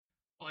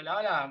Hola,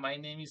 hola. My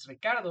name is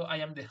Ricardo. I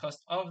am the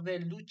host of the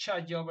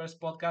Lucha Jovers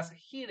podcast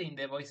here in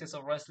the Voices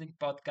of Wrestling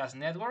podcast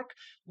network.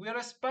 We are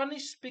a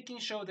Spanish speaking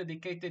show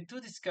dedicated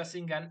to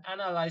discussing and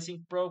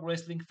analyzing pro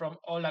wrestling from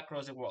all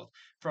across the world.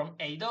 From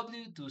AW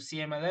to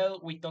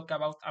CMLL, we talk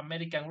about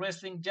American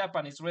wrestling,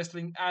 Japanese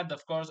wrestling, and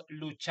of course,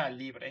 Lucha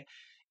Libre.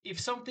 If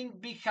something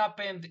big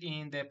happened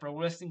in the pro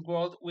wrestling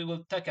world, we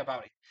will talk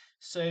about it.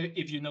 So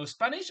if you know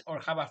Spanish or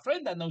have a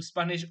friend that knows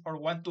Spanish or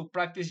want to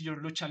practice your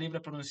lucha libre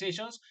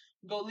pronunciations,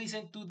 go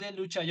listen to the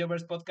Lucha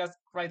Jovers podcast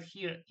right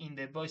here in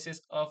the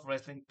Voices of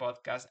Wrestling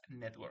podcast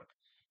network.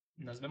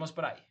 Nos vemos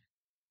por ahí.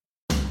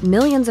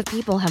 Millions of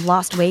people have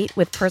lost weight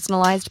with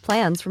personalized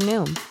plans from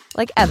Noom,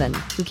 like Evan,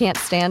 who can't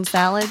stand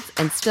salads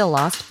and still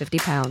lost 50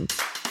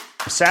 pounds.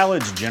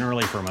 Salads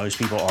generally for most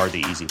people are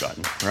the easy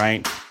button,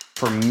 right?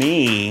 For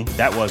me,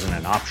 that wasn't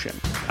an option.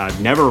 I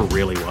never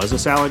really was a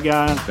salad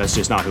guy. That's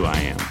just not who I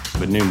am.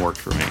 But Noom worked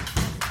for me.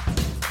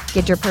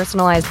 Get your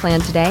personalized plan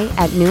today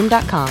at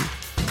Noom.com.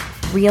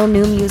 Real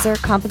Noom user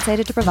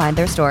compensated to provide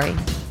their story.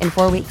 In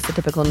 4 weeks, the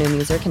typical Noom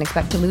user can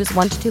expect to lose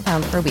 1 to 2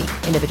 pounds per week.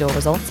 Individual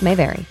results may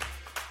vary.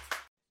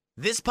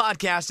 This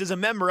podcast is a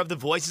member of the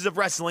Voices of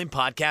Wrestling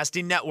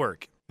podcasting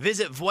network.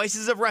 Visit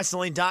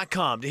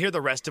voicesofwrestling.com to hear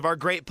the rest of our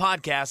great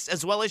podcasts,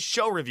 as well as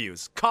show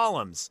reviews,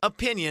 columns,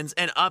 opinions,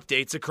 and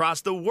updates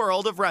across the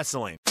world of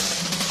wrestling.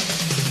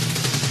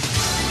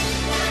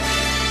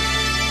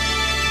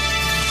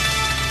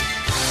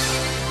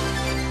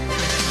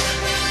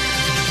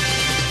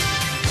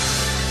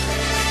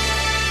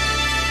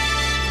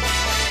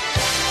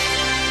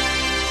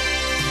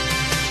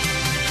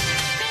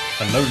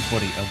 Hello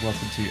everybody and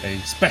welcome to a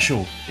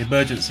special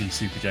emergency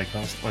Super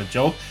J-Cast. I'm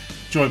Joel,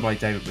 joined by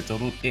David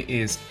McDonald. It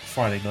is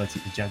Friday,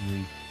 19th of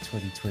January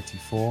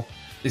 2024.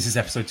 This is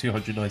episode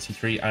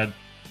 293 and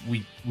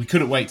we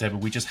couldn't wait,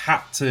 David. We just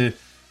had to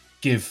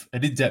give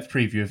an in-depth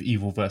preview of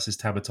Evil versus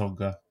Tama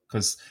Tonga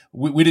because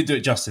we didn't do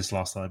it justice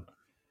last time.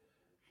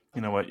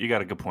 You know what? You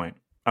got a good point.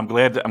 I'm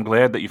glad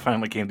that you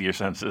finally came to your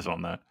senses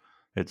on that.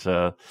 It's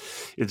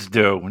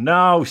due.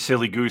 No,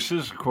 silly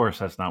gooses. Of course,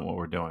 that's not what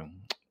we're doing.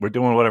 We're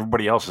doing what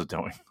everybody else is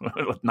doing.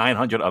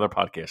 900 other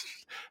podcasts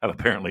have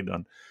apparently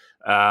done.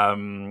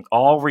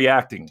 All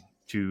reacting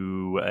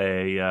to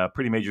a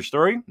pretty major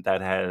story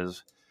that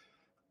has,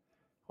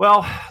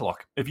 well,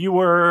 look, if you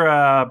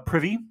were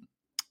privy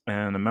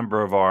and a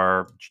member of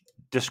our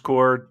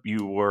Discord,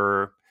 you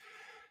were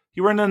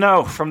in the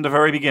know from the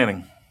very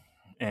beginning.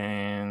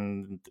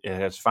 And it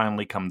has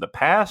finally come to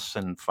pass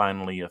and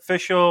finally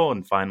official,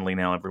 and finally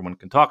now everyone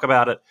can talk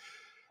about it.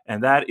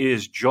 And that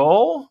is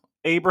Joel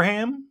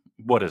Abraham.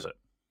 What is it?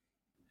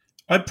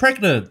 I'm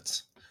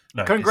pregnant.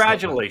 No,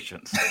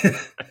 congratulations.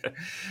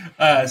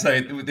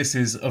 So this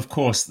is, of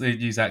course, the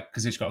news that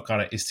Kazuchika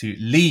Okada is to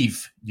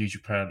leave New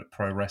Japan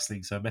Pro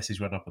Wrestling. So a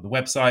message went up on the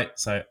website.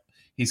 So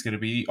he's going to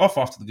be off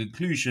after the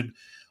conclusion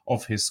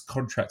of his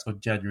contract on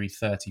January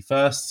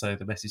 31st. So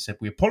the message said,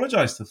 "We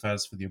apologise to the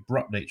fans for the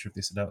abrupt nature of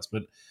this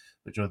announcement,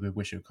 but join me in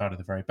wishing Okada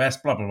the very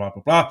best, blah, blah, blah,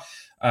 blah, blah."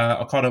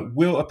 Okada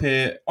will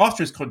appear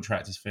after his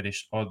contract is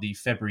finished on the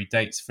February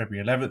dates,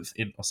 February 11th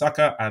in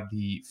Osaka and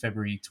the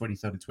February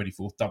 23rd and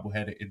 24th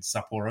doubleheader in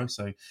Sapporo.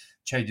 So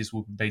changes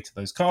will be made to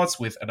those cards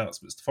with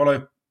announcements to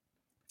follow.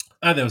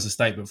 And there was a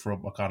statement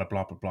from Okada,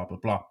 blah, blah, blah,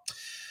 blah,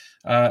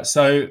 blah.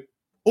 So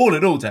all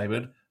in all,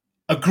 David,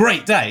 a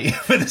great day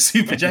for the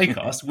Super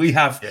J-Cast. We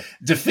have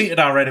defeated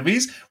our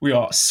enemies. We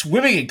are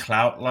swimming in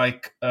clout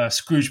like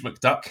Scrooge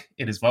McDuck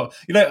in his vault.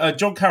 You know,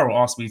 John Carroll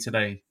asked me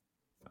today,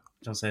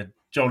 John said,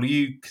 "Joel, are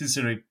you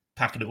considering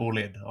packing it all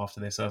in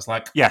after this?" I was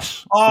like,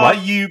 "Yes." Are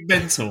you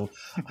mental?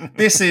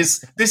 This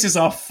is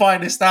our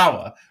finest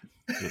hour.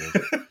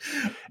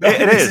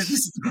 It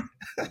is.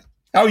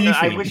 How are you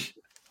feeling?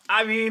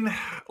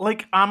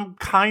 I'm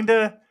kind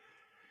of,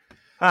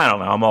 I don't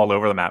know. I'm all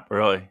over the map,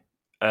 really.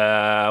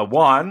 I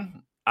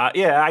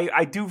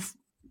do,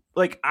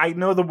 I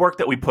know the work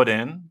that we put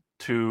in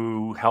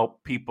to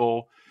help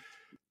people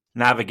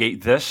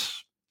navigate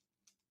this.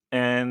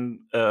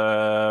 And,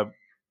 and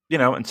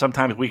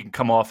sometimes we can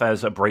come off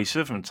as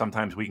abrasive and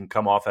sometimes we can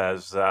come off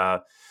as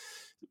a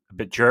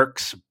bit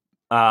jerks.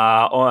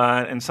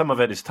 And some of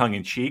it is tongue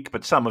in cheek,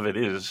 but some of it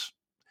is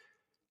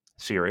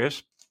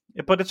serious.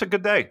 But it's a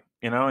good day,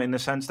 in the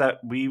sense that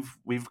we've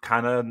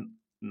kind of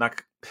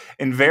not,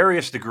 in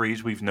various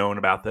degrees, we've known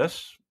about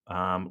this.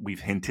 We've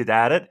hinted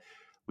at it.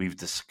 We've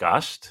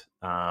discussed.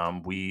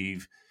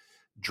 We've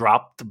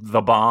dropped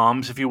the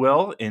bombs, if you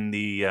will, in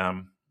the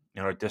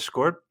our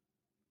Discord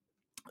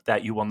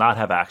that you will not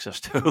have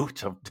access to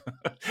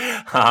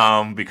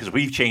because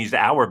we've changed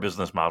our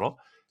business model.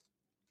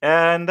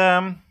 And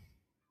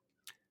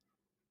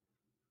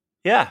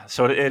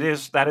so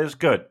that is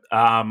good.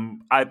 I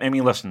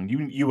mean, listen,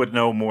 you would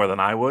know more than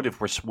I would if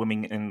we're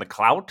swimming in the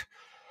clout.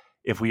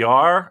 If we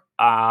are,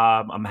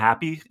 I'm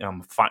happy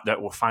that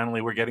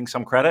we're getting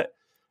some credit.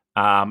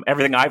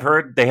 Everything I've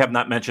heard, they have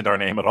not mentioned our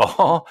name at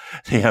all.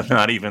 They have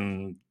not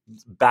even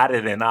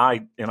batted an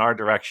eye in our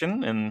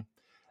direction, and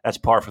that's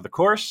par for the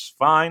course.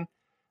 Fine.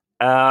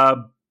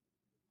 I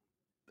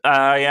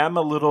am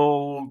a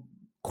little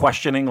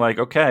questioning, like,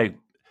 okay,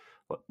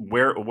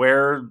 where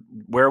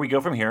we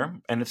go from here?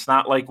 And it's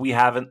not like we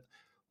haven't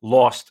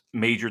lost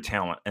major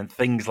talent, and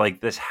things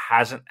like this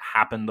hasn't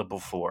happened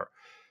before.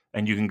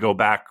 And you can go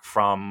back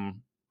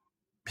from,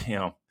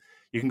 the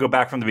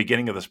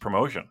beginning of this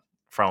promotion,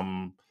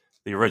 from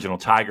the original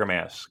Tiger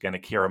Mask and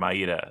Akira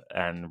Maeda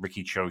and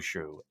Riki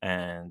Choshu,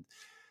 and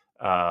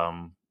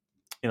the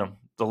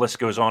list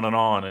goes on,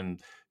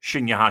 and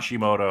Shinya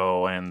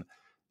Hashimoto and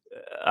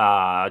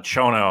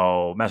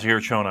Masahiro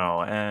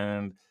Chono,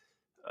 and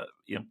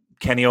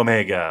Kenny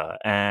Omega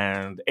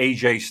and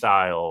AJ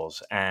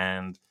Styles,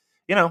 and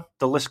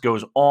the list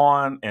goes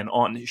on and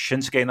on.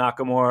 Shinsuke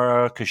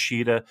Nakamura,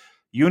 Kushida,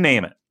 you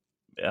name it.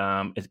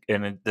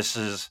 This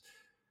is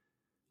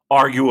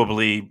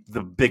arguably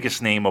the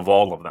biggest name of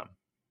all of them,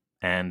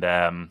 and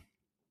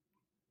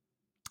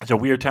it's a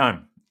weird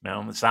time.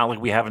 It's not like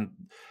we haven't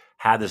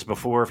had this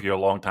before. If you're a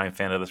longtime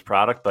fan of this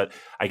product, but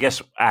I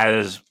guess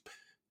as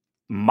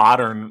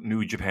modern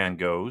New Japan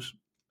goes,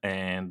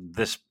 and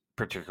this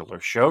particular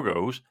show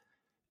goes,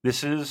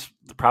 this is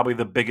probably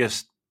the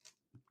biggest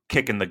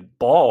kick in the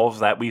balls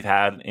that we've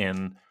had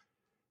in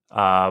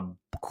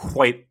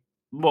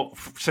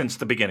since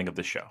the beginning of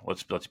the show.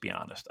 Let's be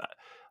honest.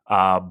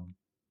 And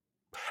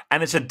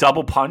it's a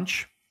double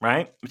punch,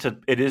 right?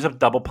 It is a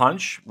double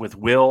punch with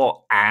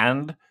Will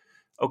and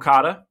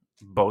Okada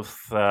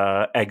both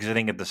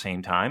exiting at the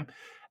same time,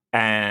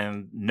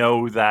 and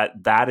know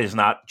that is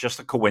not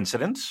just a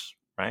coincidence,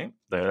 right?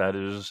 That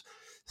is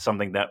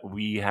something that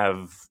we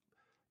have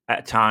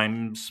at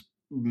times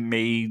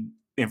made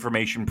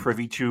information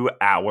privy to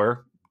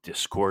our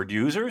Discord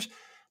users.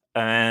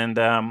 And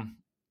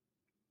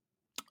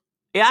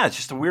it's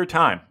just a weird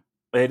time.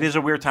 It is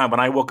a weird time.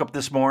 When I woke up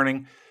this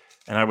morning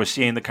and I was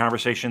seeing the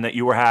conversation that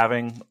you were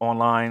having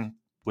online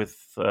with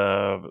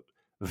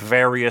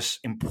various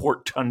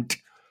important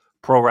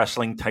pro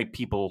wrestling type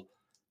people,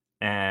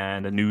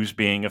 and the news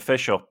being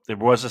official, there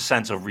was a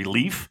sense of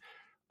relief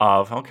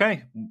of,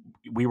 okay,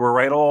 we were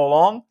right all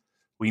along.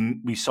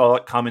 We saw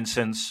it coming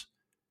since.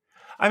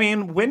 I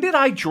mean, when did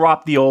I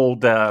drop the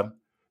old,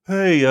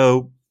 hey,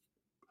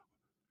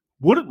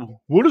 what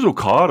is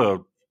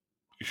Okada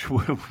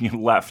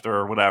left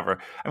or whatever?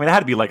 I mean, it had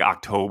to be like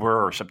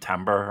October or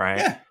September, right?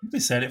 Yeah, we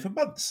said it for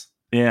months.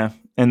 Yeah.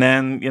 And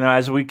then,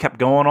 as we kept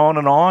going on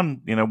and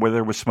on, where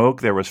there was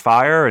smoke, there was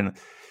fire. And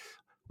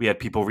we had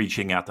people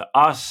reaching out to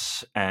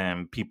us,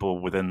 and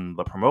people within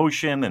the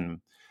promotion, and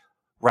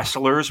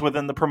wrestlers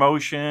within the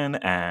promotion,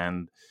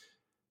 and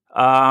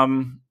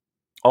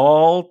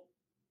all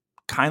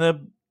kind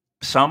of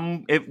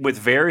with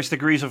various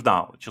degrees of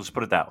knowledge. Let's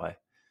put it that way.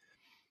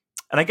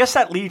 And I guess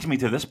that leads me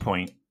to this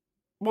point.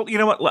 Well, you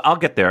know what? I'll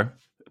get there,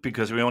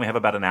 because we only have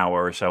about an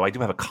hour or so. I do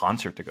have a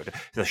concert to go to.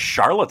 The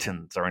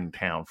Charlatans are in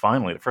town,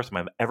 finally. The first time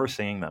I've ever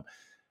seen them.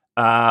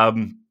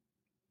 And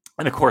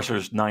of course,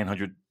 there's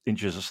 900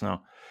 inches of snow.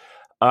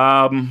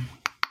 How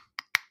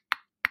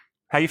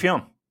you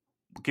feeling?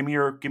 Give me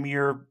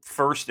your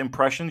first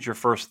impressions, your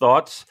first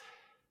thoughts,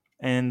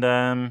 and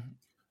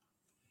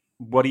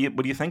what are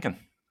you thinking,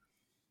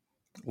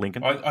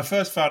 Lincoln? I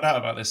first found out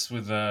about this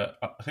with I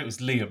think it was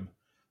Liam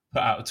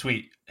put out a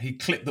tweet. He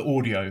clipped the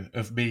audio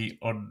of me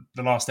on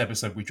the last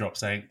episode we dropped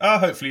saying,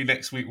 hopefully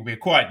next week will be a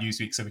quiet news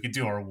week so we can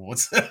do our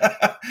awards. Then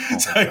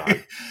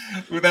I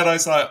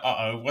was like,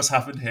 what's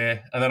happened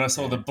here? And then I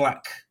saw the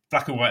black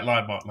and white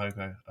line mark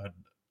logo, and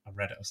I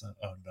read it. I was like,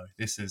 oh no,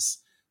 this is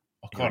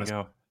Okada's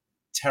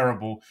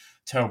terrible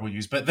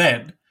news. But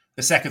then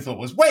the second thought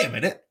was, wait a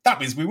minute, that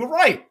means we were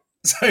right.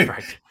 So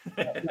right.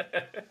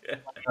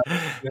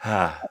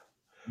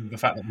 The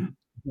fact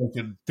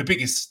that the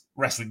biggest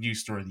wrestling news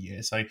story of the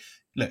year. So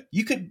look,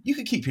 you can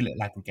keep your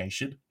little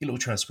aggregation, your little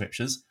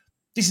transcriptions.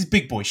 This is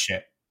big boy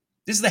shit.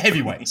 This is the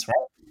heavyweights,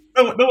 right?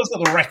 No one's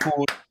got the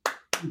record.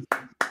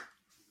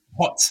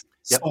 Hot,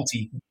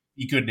 salty,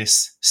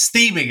 goodness,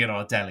 steaming in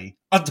our deli,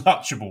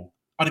 untouchable,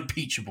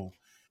 unimpeachable.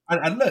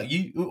 And look,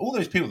 all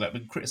those people that have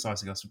been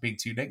criticising us for being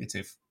too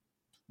negative,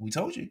 we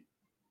told you.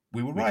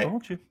 We were right. We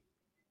told you.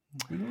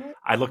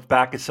 I looked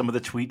back at some of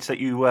the tweets that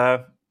you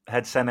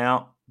had sent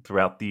out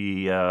throughout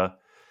the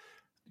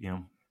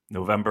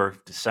November,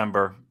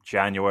 December,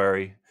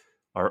 January,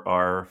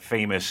 our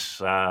famous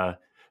 "the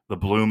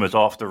bloom is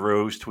off the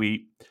rose"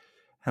 tweet,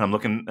 and I'm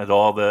looking at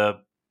all the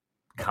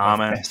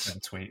comments.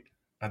 Tweet.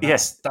 And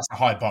that's a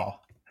high bar.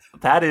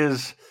 That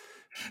is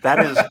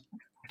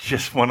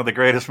just one of the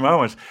greatest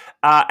moments.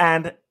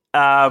 And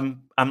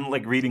I'm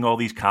like reading all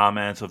these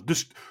comments of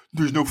this.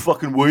 There's no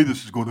fucking way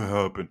this is going to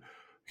happen.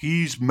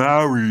 He's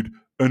married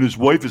and his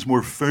wife is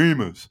more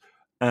famous,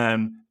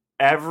 and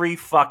every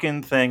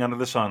fucking thing under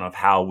the sun of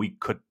how we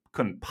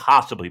couldn't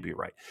possibly be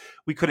right.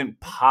 We couldn't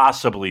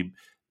possibly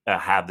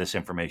have this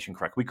information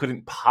correct. We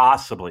couldn't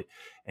possibly.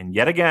 And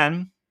yet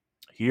again,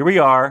 here we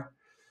are,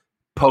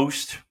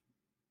 post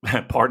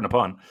pardon the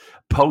pun,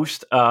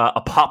 post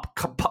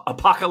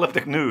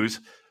apocalyptic news.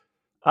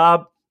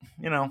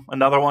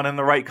 Another one in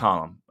the right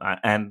column,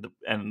 and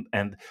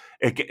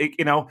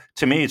it,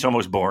 to me, it's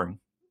almost boring.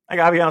 I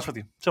gotta be honest with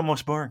you, it's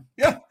almost boring.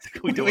 Yeah,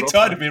 We do it we're all the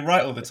tired time. of being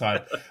right all the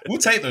time. We'll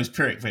take those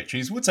Pyrrhic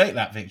victories. We'll take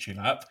that victory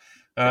lap.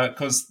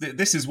 Because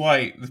this is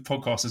why the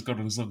podcast has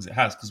gone as long as it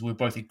has, because we're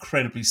both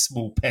incredibly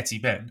small, petty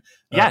men,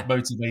 Yeah.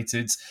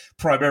 motivated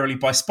primarily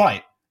by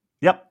spite.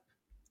 Yep.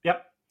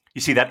 You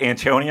see that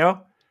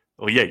Antonio?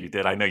 Well, yeah, you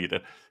did. I know you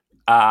did.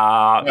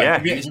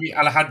 Give me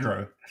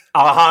Alejandro.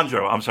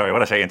 Alejandro. I'm sorry. What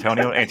did I say?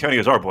 Antonio.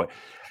 Antonio's our boy.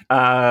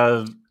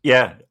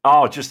 Yeah.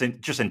 Oh, just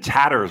in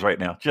tatters right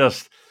now.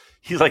 Just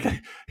he's like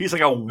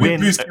a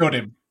wind. Boo's killed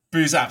him.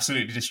 Boo's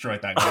absolutely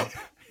destroyed that guy.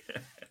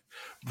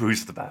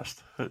 Boo's the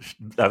best.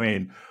 I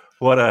mean,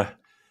 what a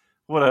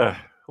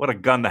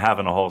gun to have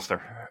in a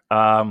holster.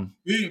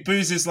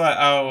 Boo's is like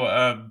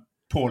our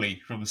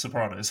Paulie from The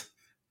Sopranos.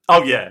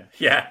 Oh yeah.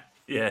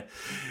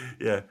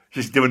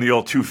 Just doing the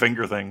old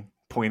 2-finger thing,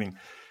 pointing.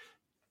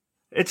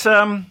 It's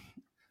I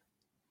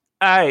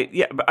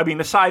mean,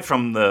 aside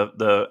from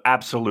the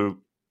absolute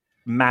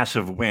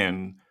massive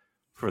win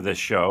for this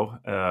show,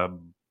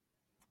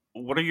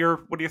 what are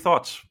your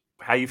thoughts?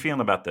 How are you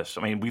feeling about this?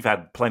 I mean, we've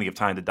had plenty of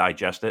time to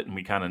digest it, and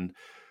we kind of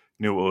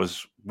knew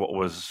what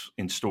was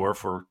in store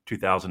for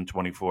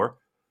 2024.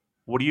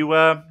 What are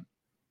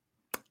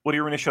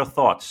your initial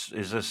thoughts?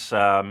 Is this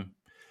a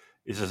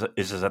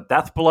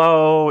death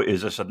blow?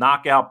 Is this a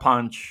knockout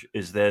punch?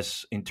 Is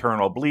this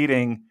internal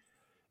bleeding?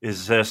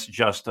 Is this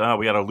just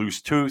we got a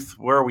loose tooth?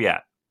 Where are we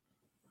at?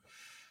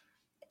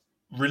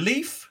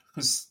 Relief,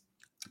 because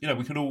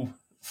we can all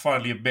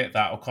finally admit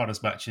that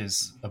Okada's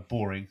matches are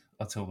boring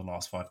until the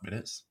last 5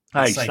 minutes.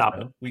 Hey, stop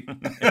it.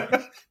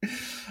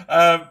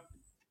 I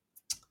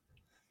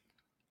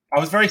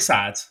was very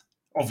sad.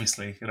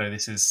 Obviously,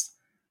 this is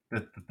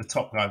the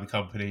top guy in the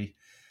company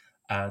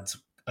and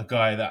a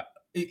guy that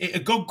it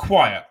had gone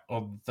quiet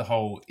on the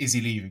whole is he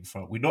leaving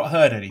front. We'd not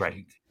heard anything,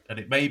 right. And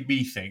it made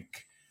me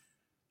think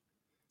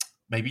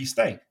maybe he's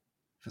staying.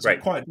 It's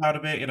right. Quite down a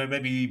bit,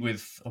 maybe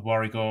with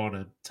Omari gone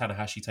and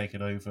Tanahashi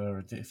taking over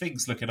and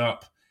things looking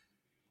up.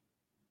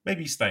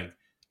 Maybe he's staying.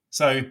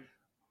 So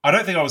I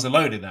don't think I was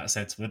alone in that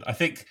sentiment. I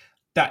think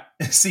that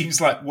seems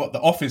like what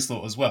the office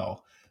thought as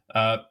well,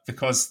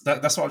 because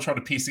that's what I'm trying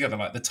to piece together,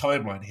 like the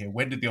timeline here.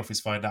 When did the office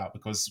find out?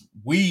 Because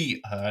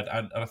we heard,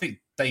 and I think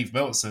Dave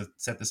Meltzer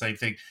said the same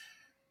thing,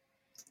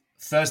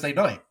 Thursday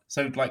night.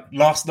 So like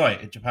last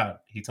night in Japan,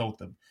 he told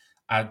them.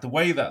 And the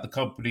way that the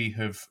company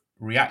have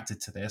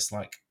reacted to this,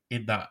 like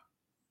in that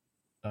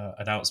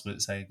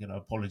announcement saying,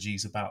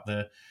 apologies about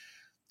the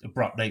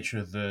abrupt nature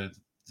of the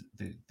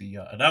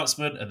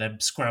announcement and then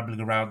scrambling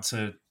around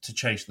to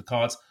change the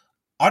cards.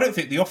 I don't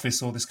think the office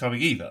saw this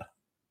coming either.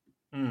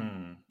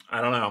 I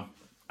don't know.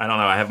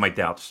 I have my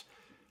doubts.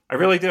 I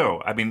really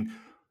do. I mean,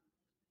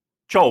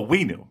 Joel,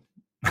 we knew.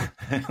 You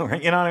know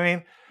what I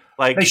mean?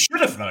 Like they should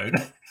have known.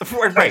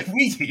 Right.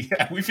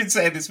 We've been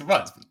saying this for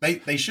months,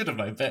 but they should have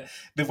known. But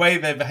the way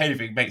they're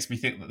behaving makes me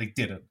think that they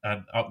didn't.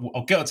 And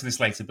I'll get onto this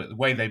later, but the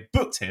way they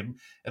booked him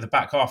at the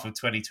back half of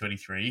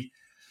 2023,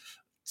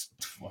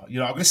 well, I'm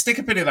going to stick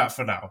a pin in that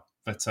for now.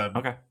 But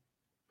okay.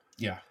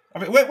 Yeah. I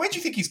mean, where do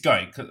you think he's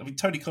going? Because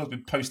Tony Khan's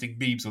been posting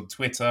memes on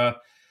Twitter.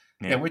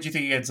 Yeah. Where do you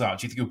think he ends up?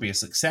 Do you think he'll be a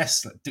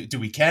success? Do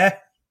we care?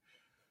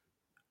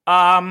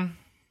 I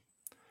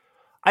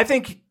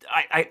think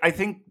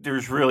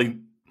there's really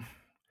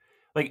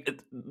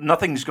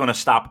nothing's going to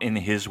stop in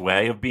his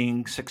way of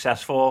being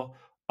successful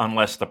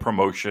unless the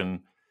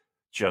promotion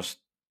just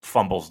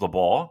fumbles the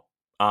ball.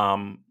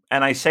 And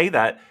I say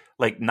that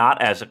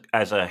not as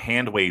a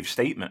hand wave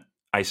statement.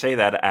 I say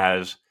that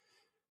as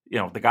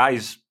the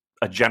guy's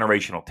a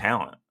generational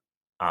talent.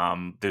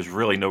 There's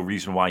really no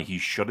reason why he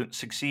shouldn't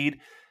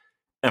succeed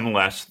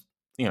unless,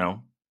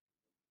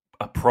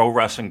 a pro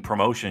wrestling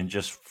promotion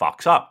just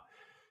fucks up.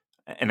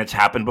 And it's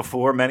happened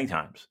before many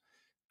times.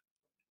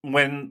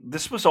 When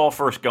this was all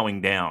first going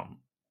down,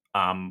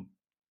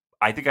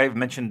 I think I've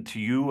mentioned to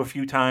you a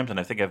few times, and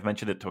I think I've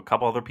mentioned it to a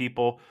couple other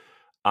people,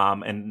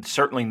 and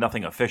certainly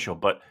nothing official,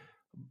 but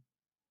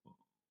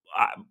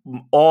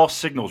all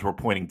signals were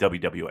pointing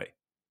WWA.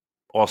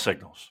 All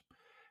signals.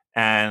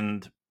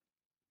 And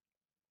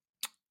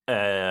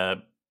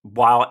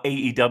while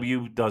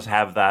AEW does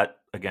have that,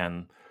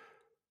 again,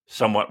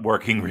 somewhat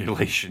working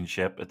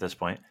relationship at this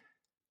point,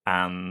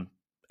 and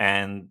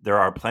there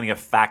are plenty of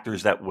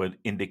factors that would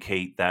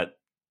indicate that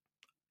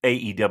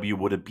AEW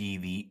would be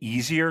the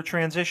easier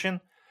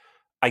transition,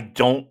 I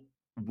don't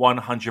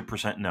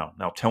 100% know.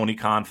 Now, Tony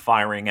Khan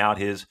firing out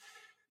his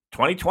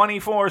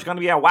 2024 is going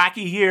to be a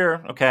wacky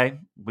year. Okay,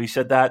 we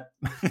said that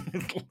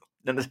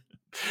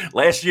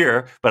last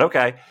year, but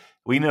okay,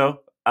 we know.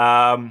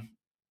 I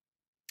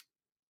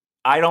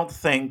don't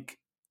think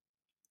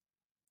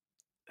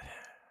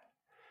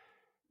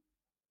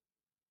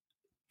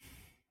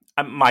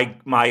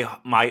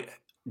my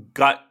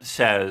gut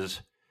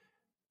says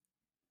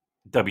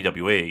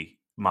WWE.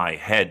 My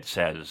head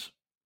says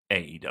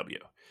AEW.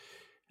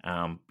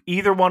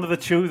 Either one of the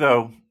two,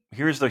 though.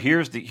 Here's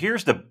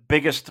the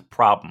biggest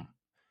problem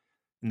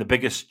and the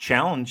biggest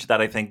challenge that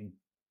I think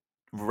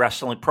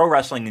pro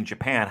wrestling in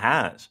Japan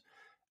has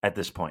at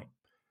this point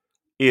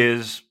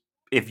is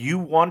if you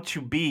want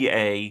to be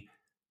a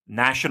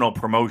national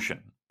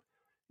promotion,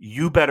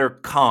 you better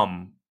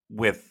come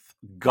with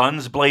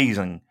guns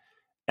blazing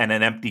and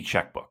an empty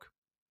checkbook.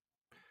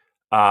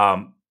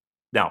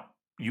 Now,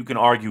 you can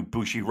argue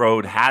Bushi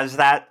Road has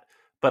that,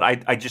 but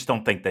I just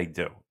don't think they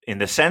do, in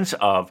the sense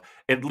of,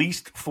 at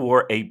least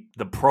for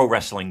the pro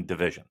wrestling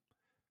division.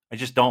 I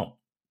just don't,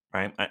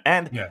 right?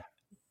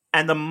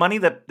 And the money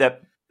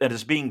that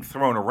is being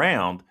thrown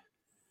around,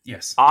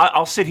 yes,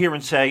 I'll sit here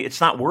and say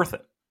it's not worth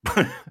it,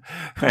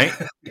 right?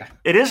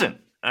 It isn't.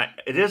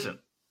 It isn't,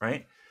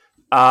 right?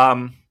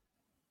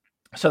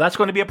 So that's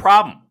going to be a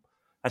problem.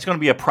 That's going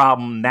to be a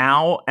problem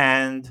now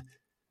and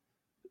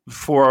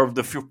for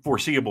the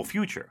foreseeable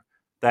future.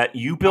 That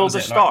you build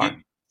a star.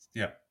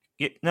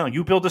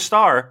 You build a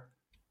star,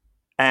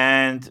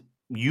 and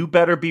you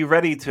better be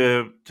ready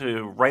to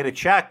write a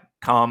check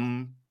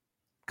come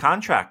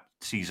contract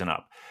season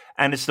up.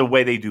 And it's the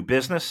way they do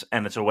business,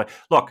 and it's a way.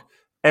 Look,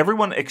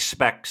 everyone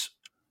expects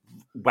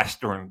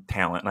Western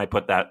talent, and I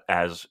put that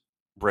as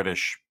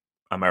British,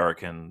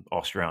 American,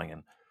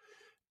 Australian.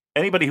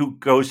 Anybody who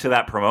goes to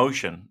that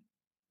promotion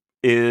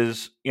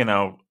is,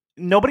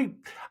 nobody.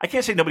 I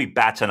can't say nobody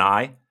bats an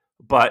eye,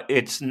 but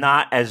it's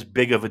not as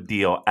big of a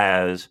deal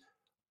as,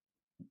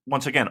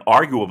 once again,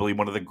 arguably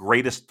one of the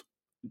greatest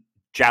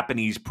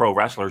Japanese pro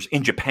wrestlers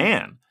in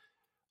Japan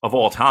of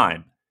all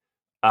time,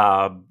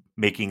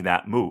 making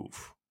that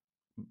move.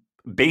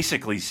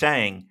 Basically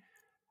saying,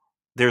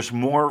 there's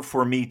more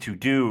for me to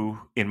do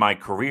in my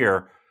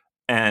career,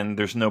 and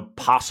there's no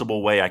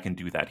possible way I can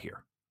do that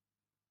here.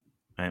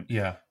 Right?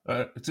 Yeah.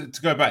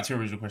 To go back to your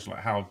original question,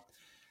 like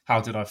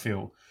how did I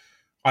feel?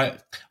 I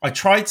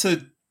tried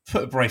to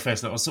put a brave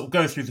face. I was sort of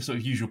going through the sort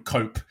of usual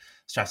cope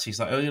strategies,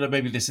 like,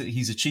 maybe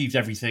he's achieved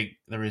everything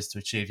there is to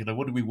achieve.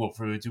 What do we want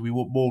from him? Do we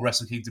want more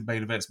Wrestle Kingdom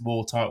main events,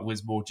 more title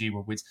wins, more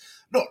G1 wins?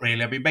 Not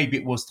really. I mean, maybe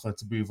it was time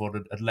to move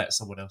on and let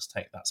someone else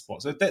take that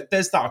spot. So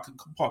there's that. I can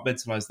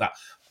compartmentalize that.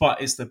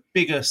 But it's the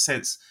bigger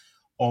sense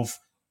of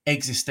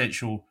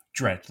existential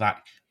dread. Like,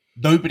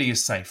 nobody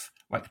is safe.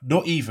 Like,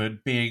 not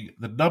even being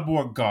the number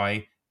one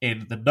guy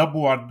in the number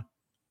one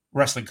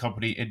wrestling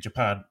company in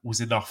Japan was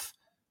enough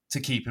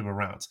to keep him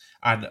around.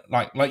 And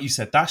like you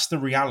said, that's the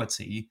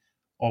reality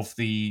of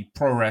the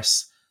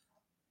pro-res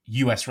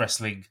US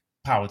wrestling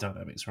power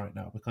dynamics right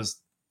now,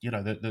 because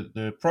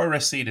the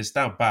pro-res scene is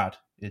down bad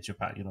in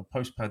Japan.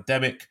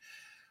 Post-pandemic,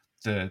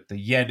 the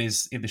yen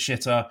is in the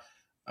shitter,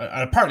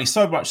 and apparently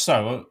so much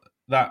so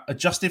that,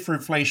 adjusted for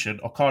inflation,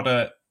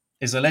 Okada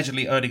is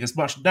allegedly earning as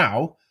much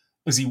now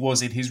as he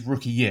was in his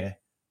rookie year.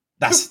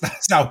 That's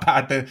how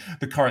bad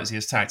the currency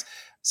has tanked.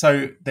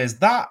 So there's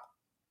that,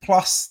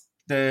 plus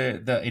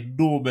the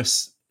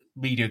enormous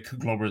media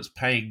conglomerates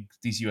paying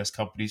these US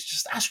companies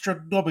just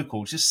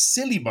astronomical, just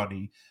silly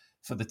money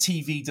for the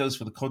TV deals,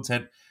 for the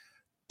content.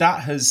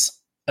 That has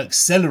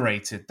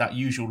accelerated that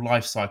usual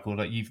life cycle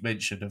that you've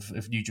mentioned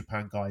of New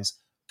Japan guys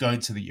going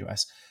to the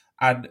US.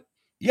 And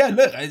yeah,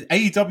 look,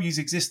 AEW's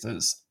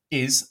existence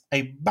is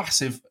a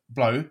massive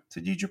blow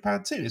to New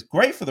Japan too. It's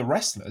great for the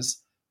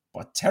wrestlers,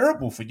 but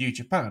terrible for New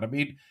Japan. I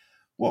mean,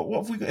 what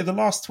have we got in the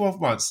last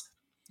 12 months?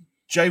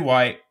 Jay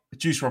White,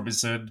 Juice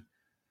Robinson,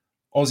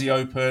 Aussie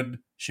Open,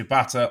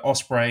 Shibata,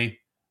 Ospreay,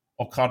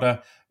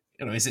 Okada.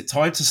 Is it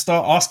time to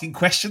start asking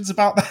questions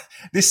about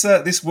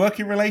this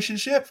working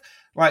relationship?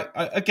 Like,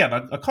 I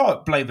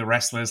can't blame the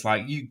wrestlers.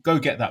 Like, you go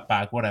get that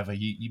bag, whatever.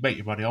 You make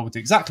your money. I would do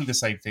exactly the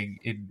same thing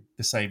in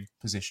the same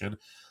position.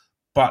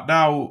 But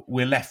now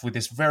we're left with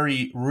this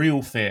very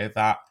real fear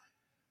that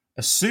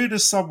as soon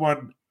as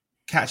someone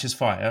catches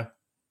fire,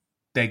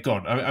 they're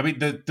gone. I mean,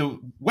 the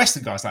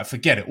Western guys, like,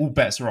 forget it. All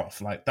bets are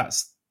off. Like,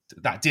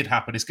 that did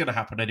happen. It's going to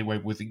happen anyway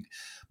with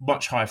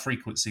much higher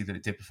frequency than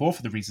it did before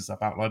for the reasons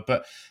I've outlined.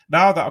 But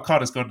now that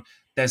Okada's gone,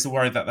 there's the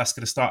worry that that's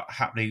going to start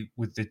happening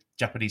with the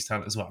Japanese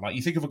talent as well. Like,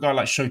 you think of a guy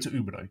like Shota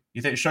Umino.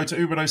 You think Shota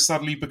Umino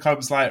suddenly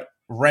becomes like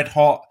red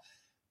hot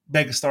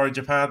megastar in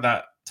Japan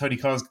that Tony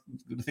Khan's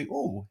going to think,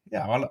 oh,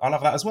 yeah, I'll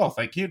have that as well.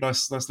 Thank you.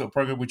 Nice little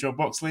program with John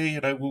Moxley.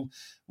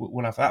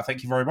 We'll have that.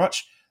 Thank you very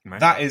much. Right.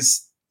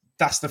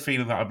 That's the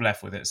feeling that I'm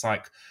left with. It's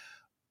like,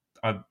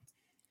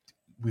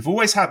 we've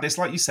always had this,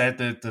 like you said,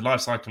 the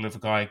life cycle of a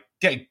guy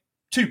getting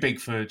too big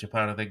for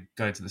Japan and then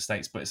going to the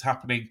States, but it's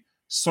happening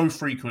so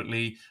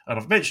frequently, and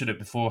I've mentioned it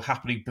before,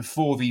 happening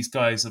before these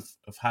guys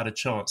have had a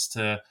chance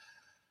to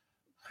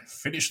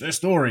finish their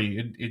story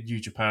in New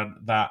Japan,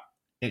 that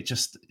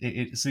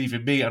it's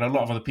leaving me and a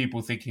lot of other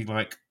people thinking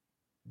like,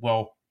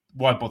 well,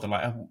 why bother?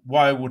 Like,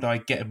 why would I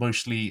get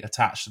emotionally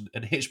attached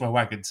and hitch my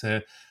wagon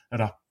to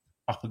an up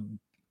and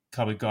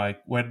coming guy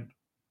when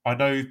I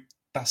know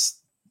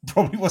that's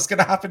probably what's going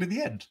to happen in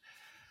the end?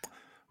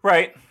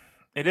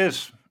 It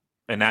is,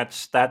 and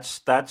that's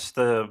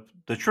the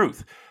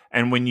truth.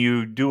 And when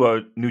you do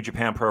a New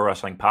Japan Pro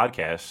Wrestling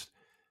podcast,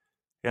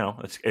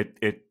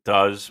 it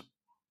does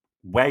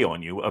weigh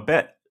on you a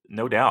bit,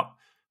 no doubt.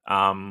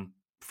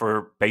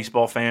 For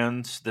baseball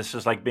fans, this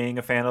is like being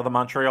a fan of the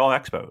Montreal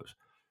Expos,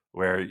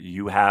 where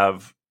you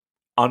have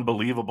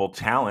unbelievable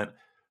talent,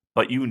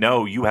 but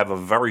you have a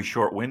very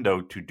short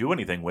window to do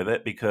anything with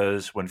it,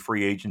 because when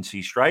free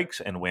agency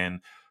strikes and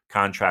when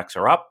contracts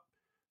are up,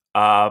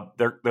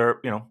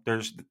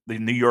 there's the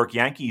New York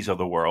Yankees of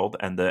the world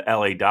and the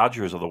LA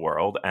Dodgers of the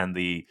world and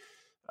the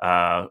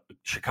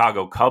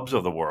Chicago Cubs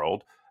of the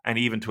world, and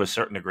even to a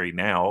certain degree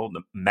now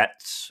the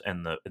Mets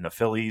and the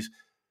Phillies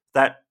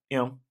that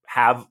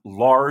have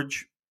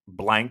large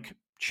blank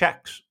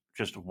checks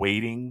just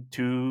waiting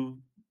to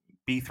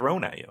be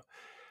thrown at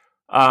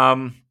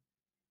you.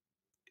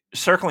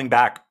 Circling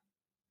back,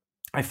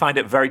 I find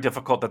it very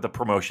difficult that the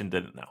promotion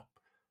didn't know.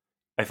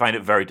 I find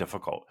it very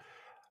difficult.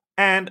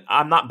 And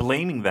I'm not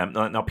blaming them.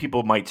 Now,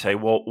 people might say,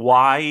 well,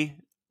 why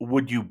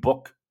would you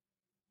book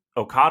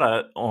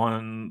Okada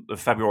on the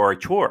February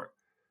tour?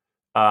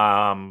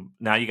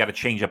 Now you got to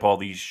change up all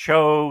these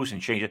shows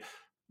and change it.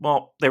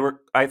 Well,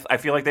 I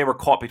feel like they were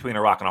caught between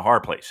a rock and a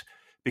hard place.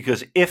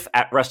 Because if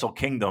at Wrestle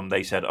Kingdom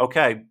they said,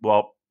 okay,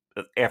 well,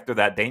 after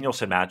that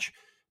Danielson match,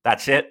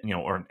 that's it,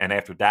 and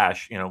after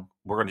Dash,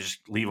 we're going to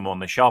just leave him on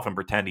the shelf and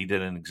pretend he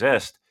didn't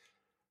exist.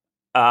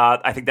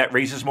 I think that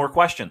raises more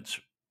questions.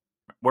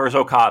 Where's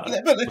Okada?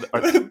 Yeah,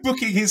 but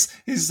booking his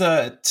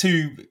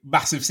two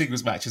massive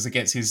singles matches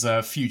against his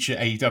future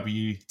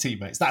AEW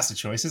teammates, that's a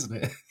choice,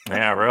 isn't it?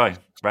 Yeah, really,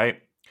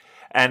 right?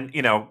 And,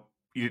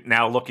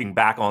 now looking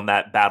back on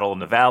that Battle in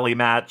the Valley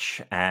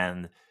match,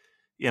 and,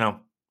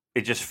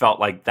 it just felt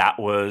like that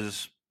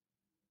was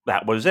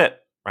it,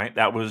 right?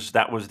 That was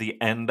the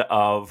end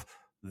of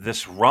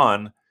this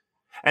run.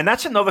 And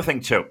that's another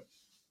thing, too.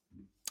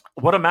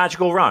 What a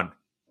magical run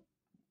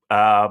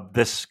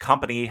this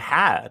company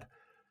had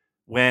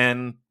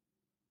when,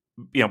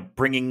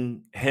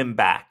 bringing him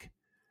back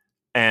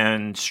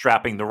and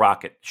strapping the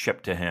rocket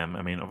ship to him.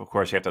 I mean, of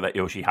course, after that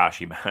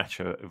Yoshihashi match,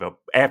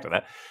 after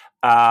that.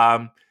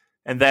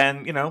 And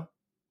then,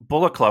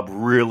 Bullet Club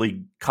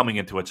really coming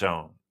into its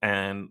own.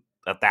 And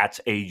that's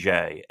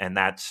AJ, and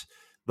that's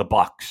the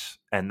Bucks,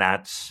 and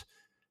that's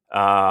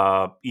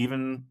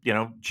even,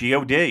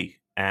 GOD,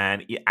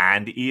 and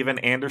even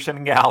Anderson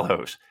and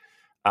Gallows.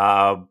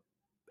 And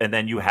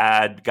then you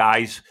had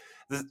guys.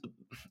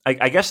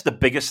 I guess the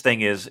biggest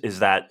thing is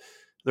that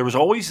there was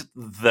always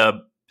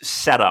the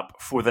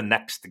setup for the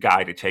next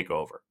guy to take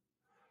over.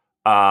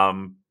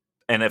 And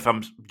if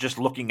I'm just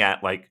looking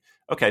at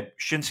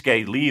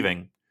Shinsuke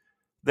leaving,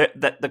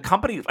 the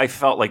company I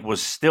felt like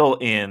was still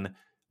in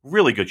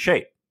really good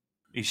shape.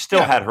 He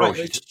still had Hiroshi.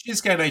 Right.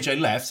 Shinsuke and AJ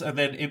left, and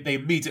then they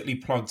immediately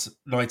plugged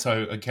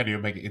Naito and Kenny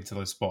Omega into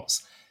those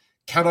spots.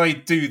 Can I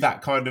do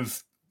that kind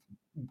of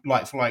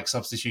like-for-like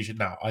substitution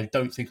now? I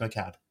don't think I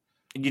can.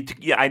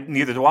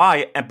 Neither do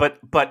I.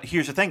 But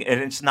here's the thing, and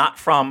it's not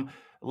from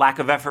lack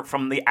of effort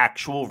from the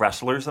actual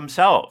wrestlers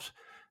themselves.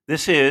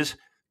 This is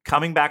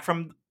coming back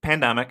from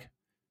pandemic,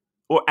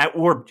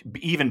 or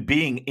even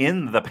being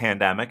in the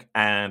pandemic,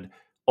 and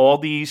all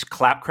these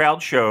clap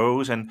crowd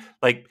shows, and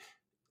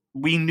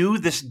we knew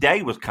this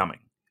day was coming.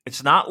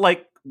 It's not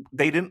like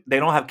they don't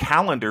have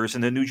calendars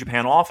in the New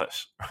Japan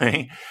office,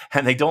 right?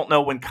 And they don't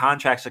know when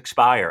contracts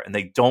expire, and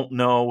they don't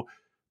know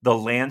the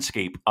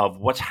landscape of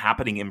what's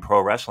happening in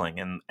pro wrestling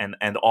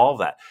and all of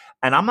that.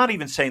 And I'm not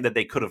even saying that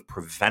they could have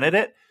prevented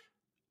it,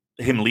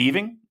 him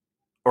leaving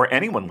or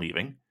anyone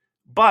leaving.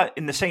 But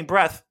in the same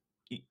breath,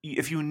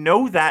 if you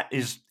know that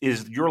is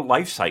your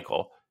life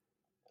cycle,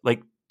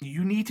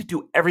 you need to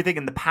do everything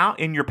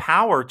in your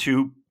power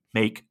to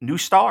make new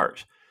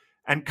stars.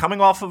 And coming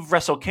off of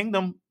Wrestle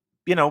Kingdom,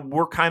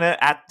 we're kind of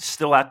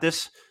still at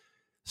this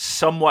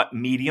somewhat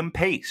medium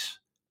pace.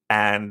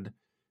 And,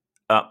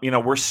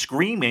 we're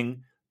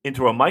screaming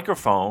into a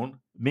microphone,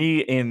 me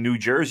in New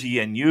Jersey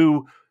and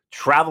you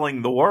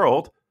traveling the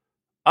world,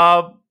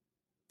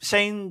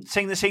 saying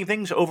the same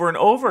things over and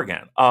over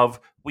again of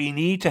we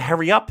need to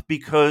hurry up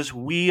because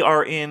we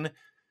are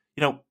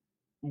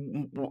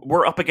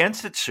we're up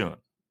against it soon.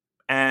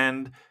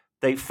 And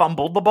they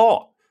fumbled the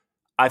ball.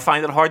 I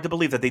find it hard to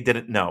believe that they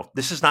didn't know.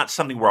 This is not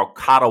something where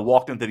Okada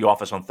walked into the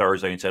office on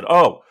Thursday and said,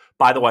 "Oh,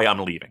 by the way, I'm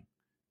leaving."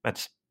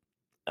 That's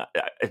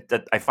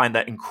I find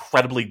that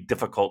incredibly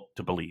difficult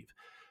to believe.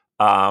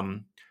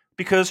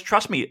 Because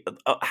trust me,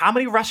 how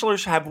many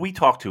wrestlers have we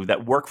talked to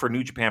that work for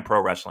New Japan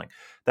Pro Wrestling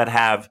that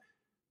have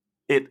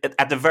it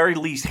at the very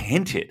least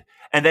hinted,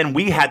 and then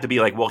we had to be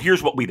like, "Well,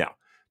 here's what we know,"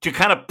 to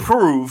kind of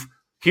prove,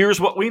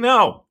 "Here's what we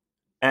know,"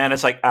 and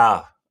it's like,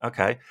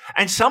 okay.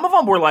 And some of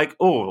them were like,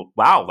 "Oh,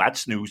 wow,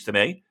 that's news to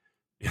me.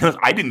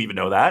 I didn't even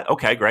know that."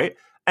 Okay, great.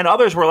 And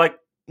others were like,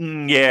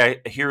 "Yeah,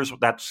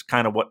 that's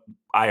kind of what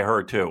I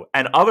heard too."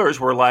 And others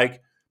were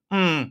like,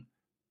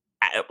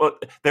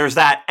 there's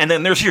that, and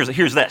then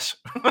here's this,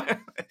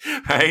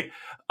 right?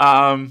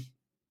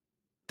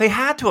 They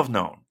had to have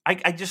known. I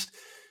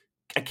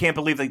can't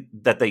believe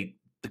that they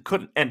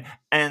couldn't.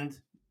 And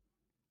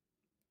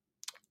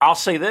I'll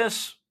say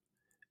this: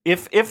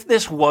 if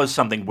this was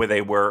something where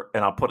they were,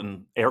 and I'll put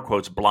in air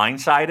quotes,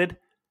 blindsided,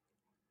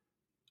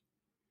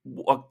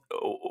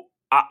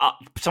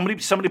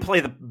 somebody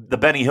play the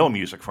Benny Hill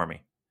music for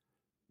me,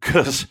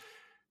 because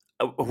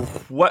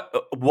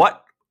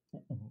what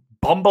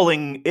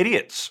bumbling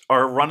idiots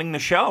are running the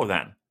show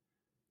then?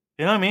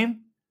 You know what I mean?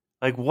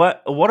 Like,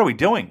 what are we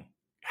doing?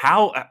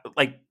 How,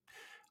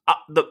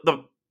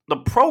 the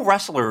pro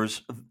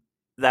wrestlers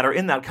that are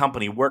in that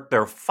company work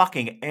their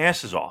fucking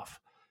asses off.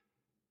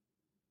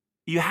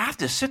 You have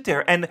to sit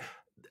there and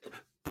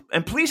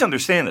please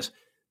understand this.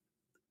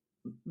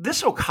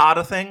 This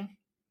Okada thing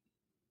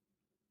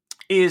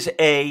is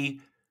a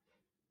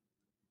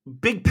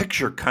big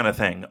picture kind of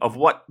thing of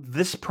what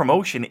this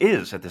promotion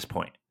is at this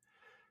point.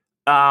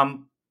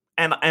 And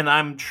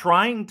I'm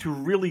trying to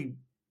really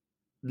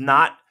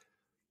not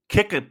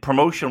kick a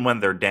promotion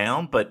when they're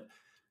down, but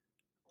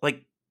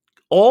like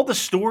all the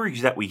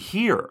stories that we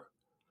hear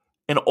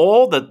and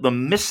all the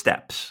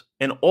missteps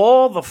and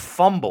all the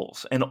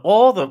fumbles and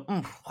all the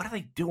what are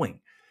they doing?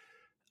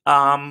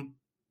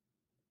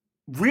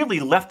 Really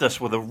left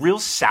us with a real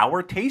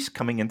sour taste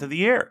coming into the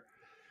year.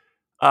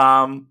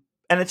 And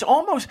it's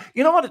almost,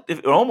 you know what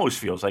it almost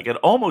feels like? It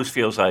almost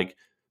feels like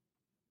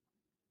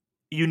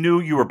you knew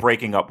you were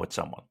breaking up with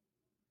someone.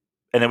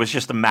 And it was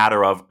just a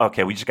matter of,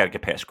 okay, we just got to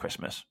get past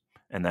Christmas.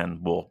 And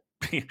then we'll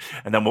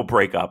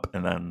break up.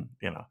 And then,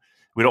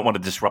 we don't want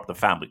to disrupt the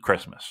family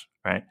Christmas,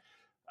 right?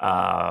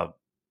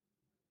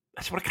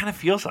 That's what it kind of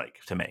feels like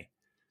to me.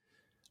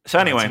 So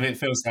anyway, to me it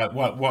feels like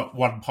what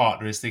one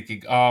partner is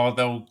thinking,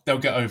 oh, they'll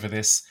get over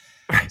this.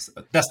 That's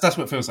what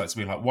it feels like to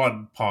me. Like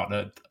one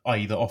partner,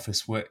 i.e. the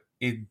office, were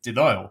in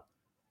denial,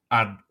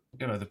 and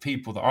the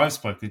people that I've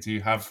spoken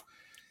to have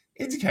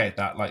indicated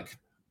that, like,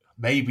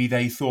 maybe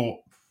they thought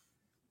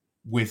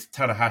with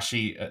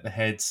Tanahashi at the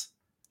head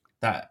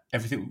that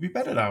everything would be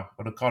better now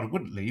and Okada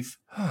wouldn't leave.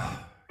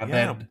 And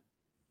then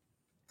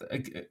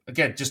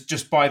again,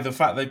 just by the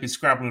fact they've been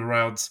scrambling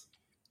around,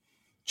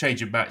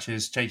 changing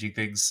matches, changing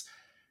things,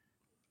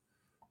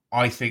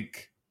 I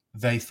think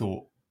they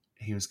thought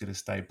he was going to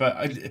stay.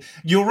 But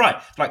you're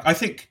right. Like, I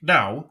think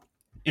now,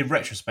 in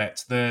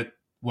retrospect, the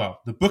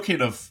booking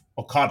of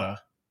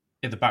Okada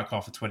in the back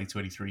half of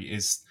 2023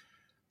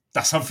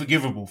 that's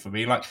unforgivable for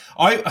me. Like,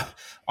 I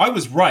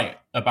was right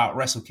about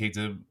Wrestle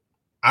Kingdom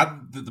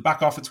and the back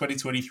half of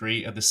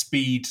 2023 and the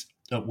speed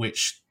at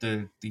which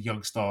the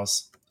young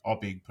stars are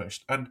being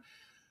pushed. And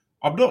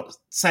I'm not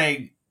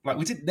saying, like,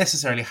 we didn't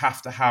necessarily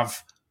have to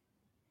have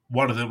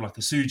one of them, like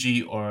a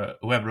Suji or a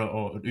Uemura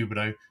or an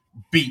Umino,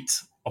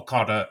 beat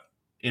Okada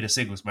in a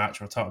singles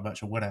match or a title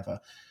match or whatever.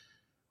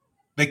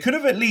 They could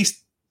have at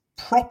least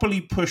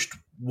properly pushed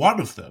one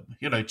of them,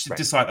 to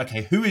decide,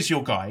 okay, who is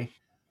your guy?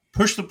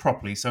 Push them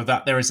properly so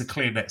that there is a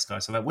clear next guy.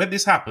 So that when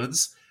this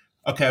happens,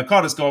 okay,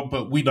 Okada's gone,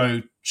 but we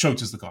know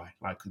Shota's the guy.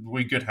 Like,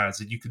 we're in good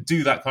hands. And you can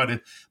do that kind of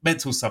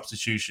mental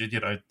substitution,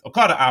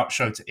 Okada out,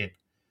 Shota in.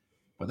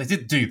 But they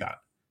didn't do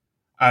that.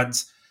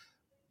 And,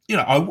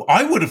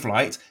 I would have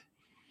liked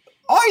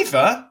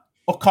either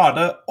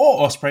Okada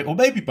or Ospreay, or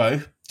maybe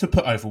both, to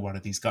put over one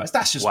of these guys.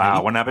 That's just wow,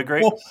 me. wouldn't that be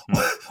great?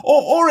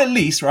 Or at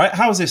least, right,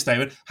 how's this,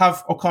 David?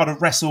 Have Okada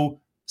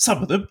wrestle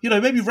some of them,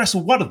 maybe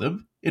wrestle one of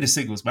them in a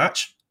singles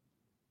match.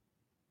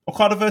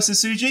 Okada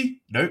versus Suji?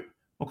 Nope.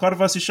 Okada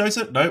versus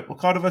Shota? Nope.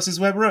 Okada versus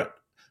Uemura?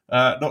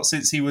 Not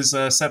since he was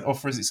sent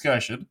off for his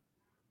excursion.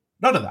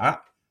 None of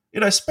that.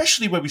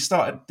 Especially when we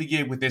started the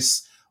year with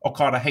this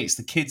Okada hates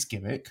the kids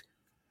gimmick.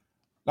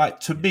 Like,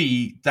 to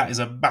me, that is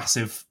a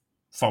massive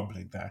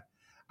fumbling there.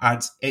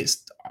 And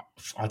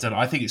I don't know,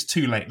 I think it's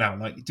too late now.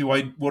 Like, do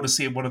I want to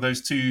see one of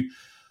those two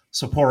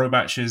Sapporo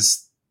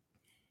matches,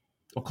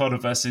 Okada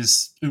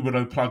versus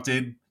Umino plugged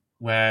in,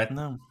 where,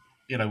 No.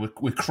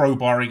 we're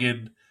crowbarring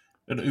in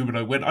an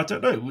Umino win? I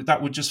don't know.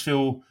 That would just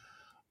feel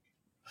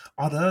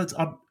unearned,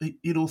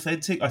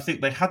 inauthentic. I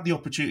think they had the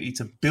opportunity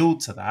to build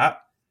to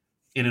that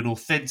in an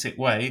authentic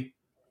way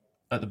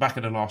at the back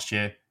of the last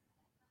year,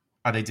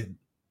 and they didn't.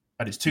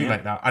 And it's too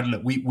late now. And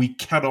look, we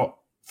cannot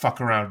fuck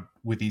around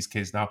with these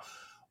kids now.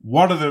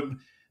 One of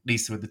them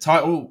needs to win the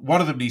title. One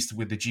of them needs to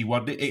win the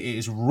G1. It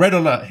is red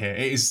alert here.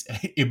 It is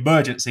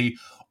emergency.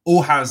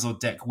 All hands on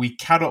deck. We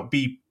cannot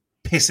be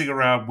pissing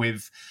around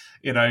with,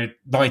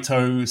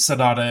 Naito,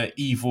 Sanada,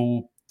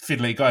 Evil,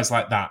 Finlay, guys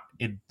like that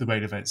in the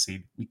main event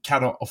scene. We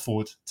cannot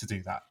afford to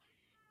do that.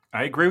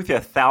 I agree with you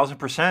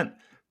 1,000%.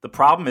 The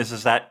problem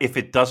is that if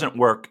it doesn't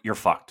work, you're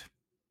fucked.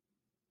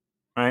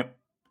 Right?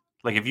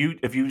 Like, if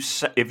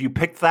you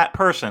pick that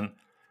person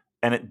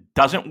and it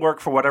doesn't work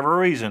for whatever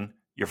reason,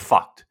 you're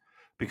fucked.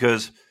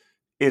 Because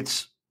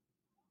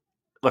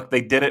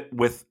they did it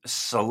with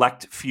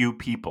select few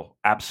people.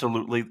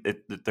 Absolutely.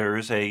 There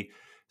is a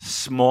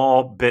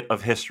small bit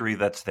of history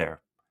that's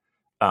there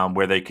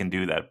where they can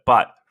do that.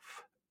 But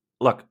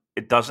look,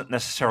 it doesn't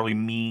necessarily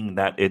mean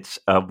that it's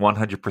a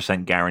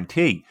 100%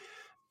 guarantee.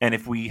 And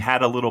if we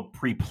had a little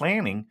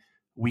pre-planning,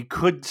 we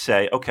could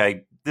say,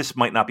 okay, this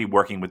might not be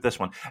working with this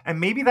one. And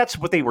maybe that's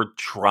what they were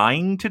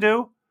trying to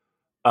do,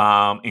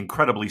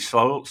 incredibly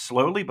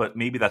slowly, but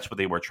maybe that's what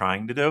they were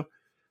trying to do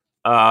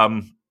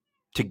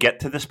to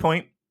get to this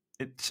point.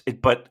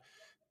 But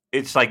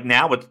it's like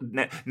now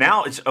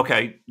it's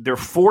okay. They're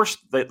forced.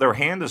 Their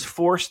hand is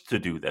forced to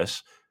do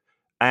this,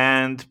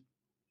 and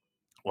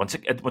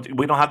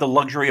we don't have the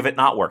luxury of it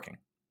not working.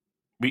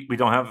 We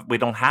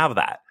don't have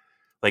that.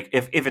 Like,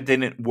 if it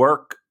didn't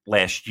work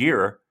last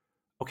year,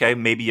 Okay,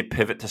 maybe you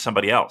pivot to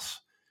somebody else.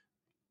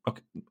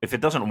 Okay, if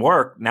it doesn't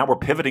work, now we're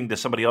pivoting to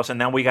somebody else, and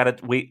now we got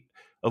to wait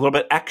a little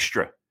bit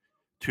extra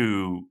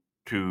to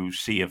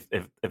see if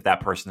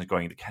that person is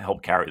going to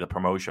help carry the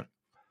promotion.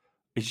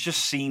 It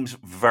just seems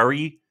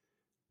very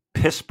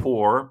piss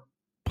poor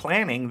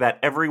planning that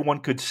everyone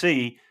could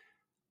see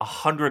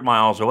 100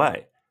 miles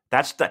away.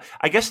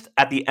 I guess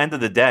at the end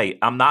of the day,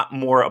 I'm not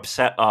more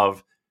upset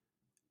of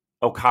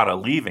Okada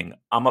leaving.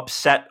 I'm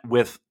upset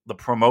with the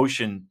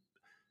promotion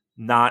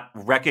not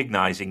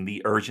recognizing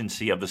the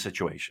urgency of the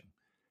situation.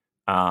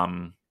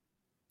 And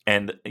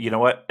you know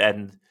what?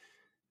 And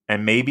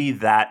maybe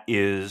that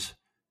is,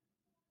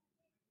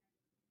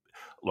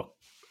 look,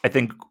 I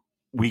think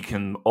we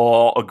can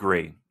all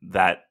agree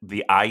that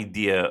the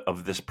idea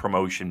of this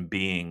promotion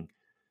being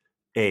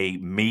a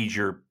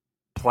major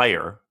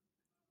player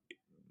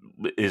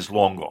is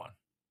long gone,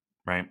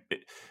 right?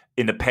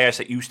 In the past,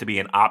 it used to be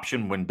an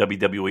option when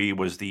WWE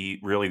was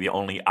really the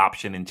only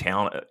option in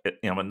town.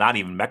 Not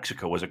even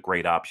Mexico was a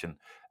great option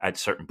at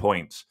certain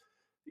points.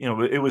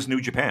 It was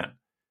New Japan.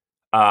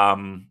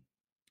 With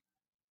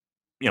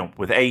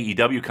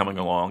AEW coming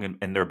along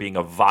and there being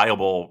a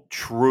viable,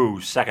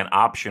 true second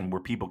option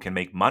where people can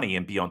make money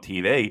and be on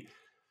TV,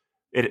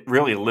 it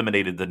really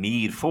eliminated the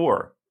need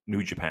for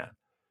New Japan.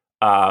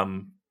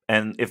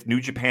 And if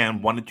New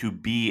Japan wanted to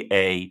be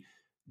a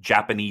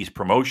Japanese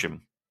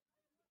promotion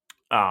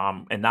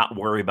and not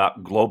worry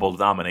about global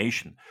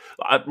domination,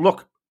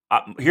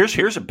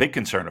 here's a big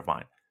concern of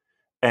mine,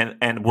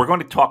 and we're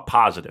going to talk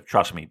positive.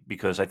 Trust me,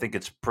 because I think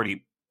it's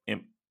pretty.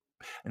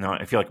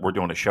 I feel like we're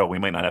doing a show. We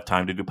might not have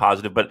time to do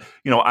positive, but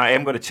I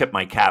am going to tip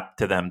my cap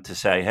to them to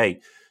say,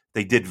 hey,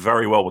 they did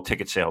very well with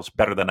ticket sales,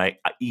 better than I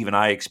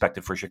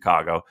expected for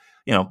Chicago.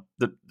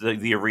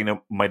 The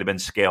arena might have been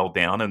scaled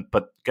down,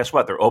 but guess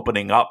what? They're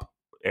opening up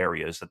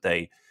areas that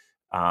they,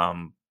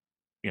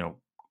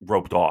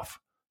 roped off.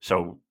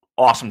 So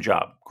awesome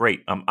job,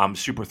 great. I'm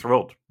super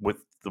thrilled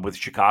with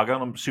Chicago,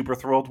 and I'm super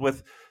thrilled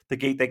with the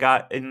gate they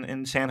got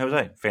in San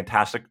Jose.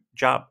 Fantastic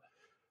job.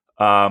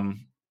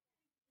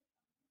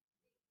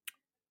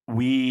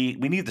 We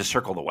need to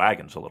circle the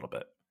wagons a little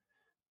bit,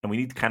 and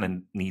we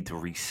need to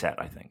reset,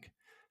 I think,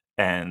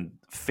 and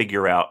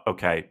figure out,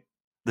 okay,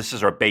 this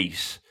is our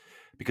base,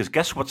 because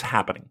guess what's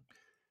happening?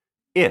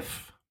 I'm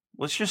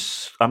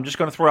just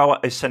going to throw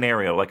out a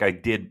scenario like I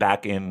did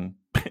back in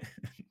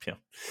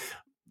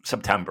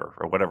September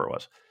or whatever it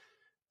was.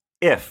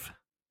 If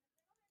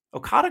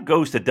Okada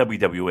goes to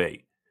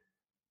WWE,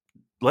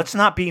 let's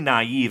not be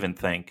naive and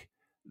think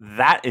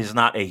that is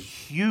not a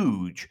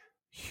huge,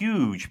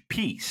 huge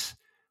piece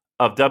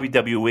of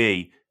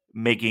WWE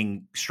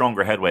making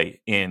stronger headway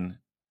in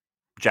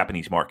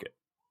Japanese market,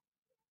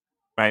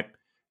 right?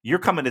 You're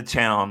coming to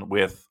town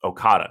with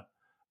Okada.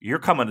 You're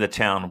coming to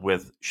town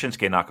with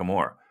Shinsuke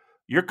Nakamura.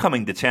 You're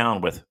coming to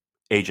town with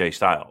AJ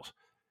Styles.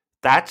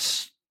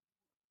 That's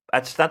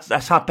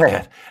not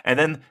bad. And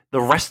then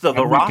the rest of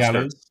the roster.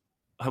 Gallows.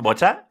 What's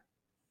that?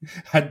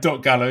 Had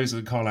Doc Gallows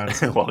and Carl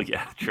Anderson. Well,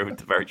 yeah, true.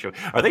 Very true.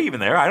 Are they even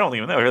there? I don't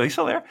even know. Are they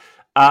still there?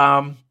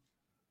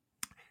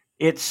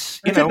 It's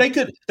they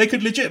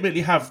could legitimately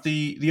have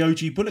the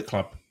OG Bullet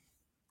Club.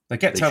 They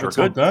get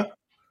Tamatonga. Sure,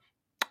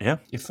 yeah.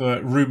 If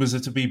rumors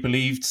are to be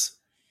believed,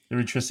 they're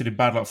interested in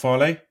Bad Luck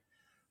Fale.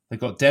 They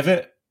got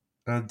Devitt,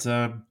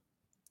 and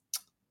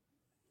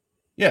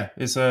it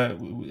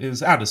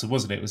was Anderson,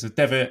 wasn't it? It was a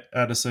Devitt,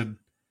 Anderson,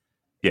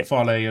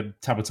 Fale, and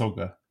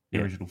Tamatonga. The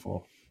original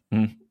four.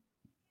 Mm.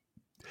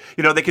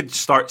 They could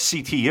start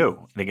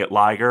CTU. They get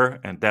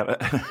Liger and Devitt.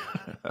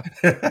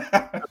 That's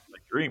my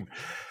dream.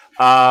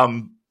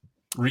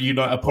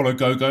 Reunite Apollo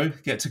Go-Go,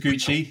 get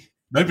Taguchi.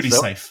 Nobody's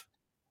safe.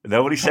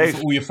 Nobody's safe.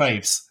 For all your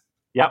faves.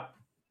 Yep.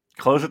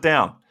 Close it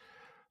down.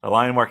 The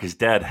lion mark is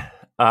dead.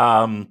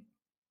 So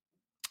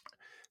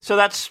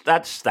that's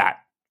that,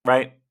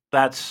 right?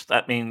 That's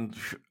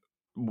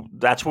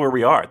where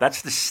we are.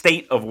 That's the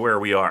state of where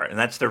we are, and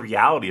that's the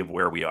reality of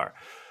where we are.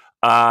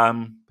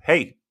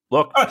 Hey,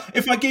 look.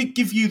 If I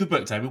give you the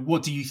book, David,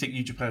 what do you think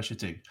New Japan should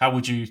do? How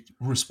would you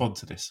respond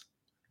to this?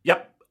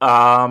 Yep.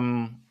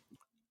 I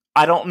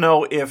don't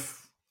know if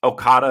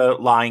Okada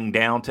lying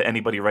down to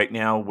anybody right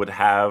now would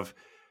have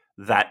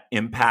that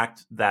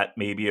impact that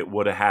maybe it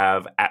would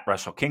have at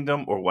Wrestle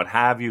Kingdom or what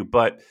have you,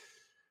 but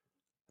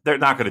they're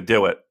not going to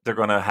do it. They're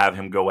going to have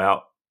him go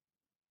out,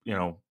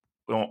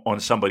 on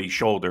somebody's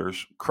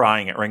shoulders,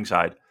 crying at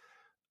ringside.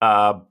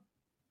 Have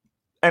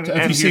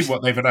you seen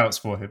what they've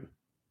announced for him?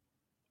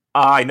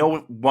 I know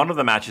one of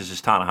the matches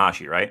is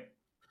Tanahashi, right?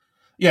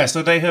 Yeah,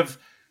 so they have,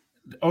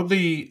 on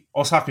the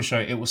Osaka show,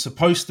 it was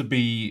supposed to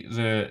be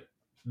the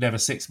Never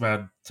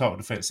Six-Man title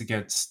defense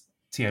against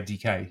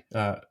TMDK,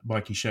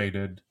 Mikey Shane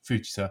and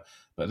Fujita,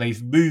 but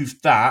they've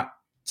moved that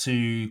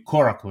to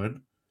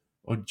Korakuen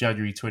on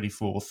January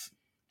 24th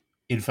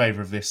in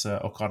favour of this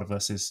Okada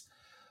versus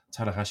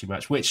Tanahashi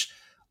match, which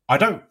I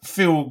don't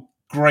feel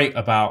great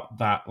about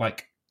that,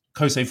 like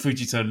Kosei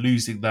Fujita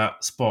losing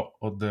that spot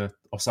on the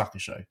Osaka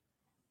show.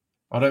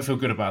 I don't feel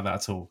good about that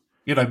at all.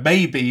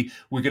 Maybe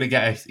we're going to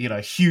get a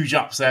huge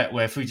upset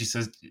where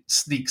Fujita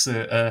sneaks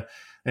a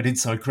an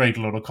inside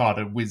cradle on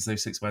Okada and wins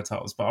those 6-man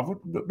titles. But I'm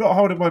not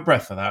holding my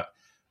breath for that.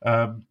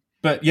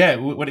 But yeah,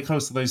 when it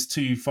comes to those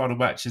 2 final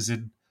matches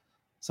in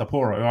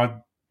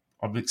Sapporo,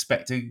 I'm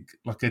expecting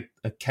like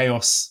a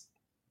chaos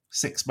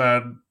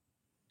 6-man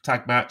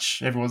tag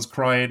match. Everyone's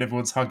crying,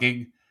 everyone's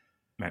hugging.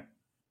 Right.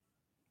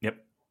 Yep.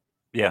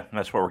 Yeah,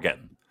 that's what we're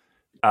getting.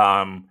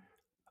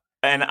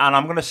 And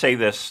I'm going to say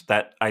this,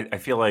 that I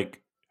feel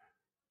like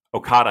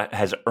Okada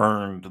has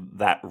earned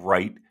that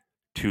right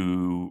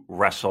to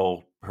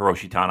wrestle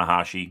Hiroshi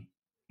Tanahashi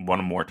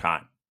one more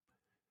time.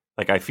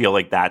 Like, I feel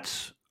like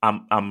that's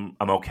I'm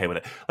okay with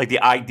it. Like,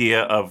 the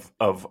idea of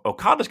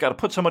Okada's got to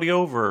put somebody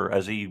over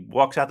as he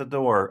walks out the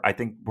door. I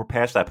think we're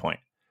past that point.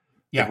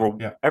 Yeah,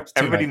 like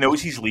everybody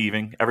knows he's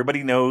leaving.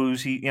 Everybody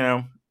knows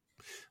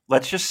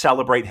let's just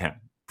celebrate him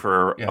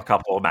for a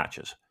couple of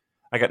matches.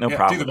 I got no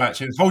problem. Do the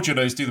matches. Hold your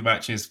nose. Do the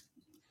matches.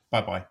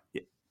 Bye.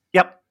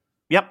 Yep.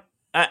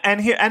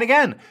 And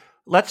again,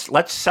 let's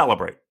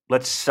celebrate.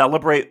 Let's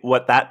celebrate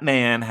what that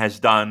man has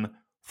done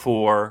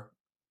for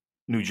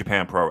New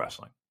Japan Pro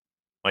Wrestling.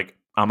 Like,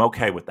 I'm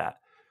okay with that,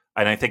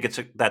 and I think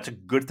that's a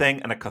good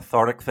thing and a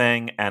cathartic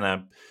thing and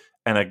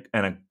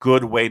a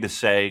good way to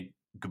say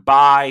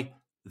goodbye.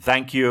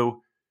 Thank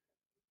you.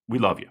 We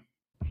love you.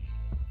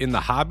 In the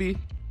hobby,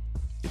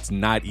 it's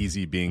not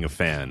easy being a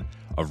fan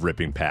of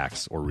ripping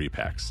packs or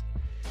repacks.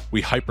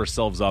 We hype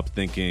ourselves up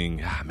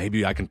thinking,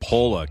 maybe I can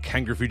pull a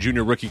Ken Griffey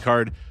Jr. rookie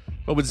card,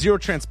 but with zero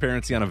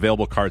transparency on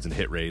available cards and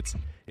hit rates,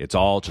 it's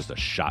all just a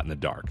shot in the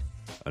dark.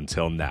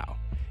 Until now.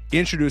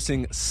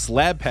 Introducing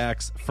slab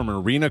packs from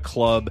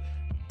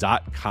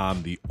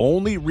arenaclub.com, the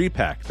only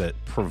repack that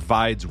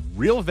provides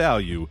real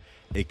value,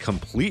 a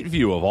complete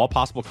view of all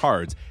possible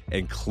cards,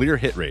 and clear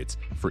hit rates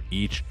for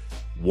each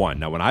one.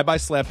 Now, when I buy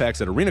slab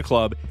packs at Arena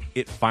Club,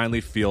 it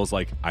finally feels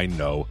like I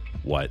know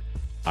what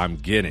I'm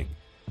getting.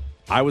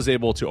 I was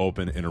able to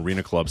open an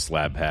Arena Club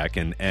slab pack,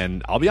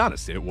 and I'll be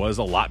honest, it was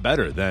a lot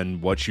better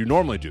than what you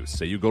normally do.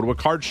 Say you go to a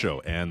card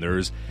show, and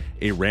there's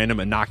a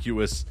random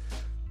innocuous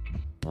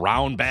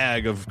brown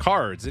bag of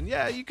cards, and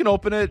yeah, you can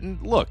open it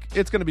and look,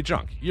 it's going to be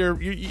junk.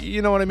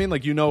 You know what I mean?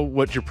 Like, you know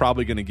what you're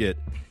probably going to get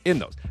in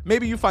those.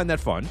 Maybe you find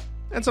that fun,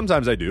 and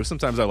sometimes I do.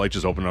 Sometimes I like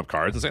just opening up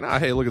cards and saying,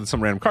 hey, look at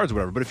some random cards or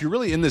whatever. But if you're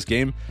really in this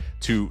game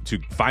to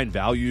find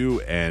value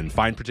and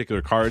find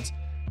particular cards,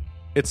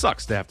 it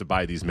sucks to have to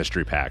buy these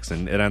mystery packs,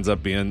 and it ends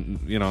up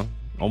being,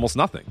 almost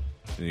nothing,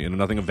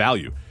 nothing of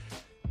value.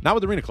 Not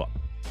with Arena Club.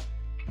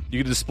 You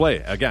can display,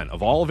 again,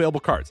 of all available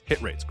cards,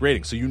 hit rates,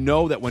 grading, so you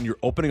know that when you're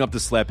opening up the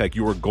slab pack,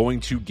 you are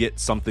going to get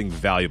something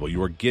valuable.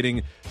 You are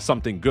getting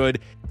something good.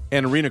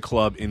 And Arena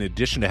Club, in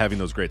addition to having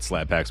those great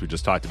slab packs we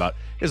just talked about,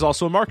 is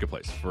also a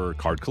marketplace for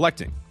card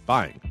collecting,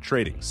 buying,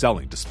 trading,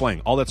 selling,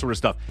 displaying, all that sort of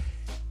stuff.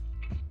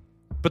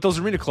 But those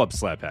Arena Club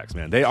slab packs,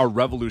 man, they are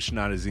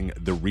revolutionizing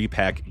the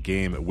repack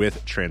game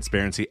with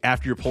transparency.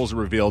 After your pulls are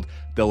revealed,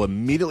 they'll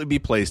immediately be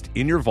placed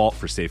in your vault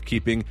for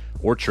safekeeping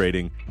or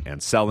trading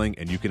and selling,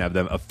 and you can have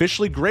them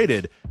officially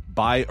graded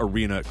by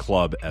Arena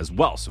Club as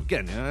well. So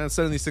again,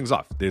 sending these things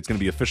off, it's going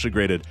to be officially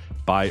graded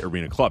by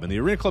Arena Club. And the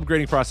Arena Club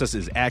grading process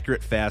is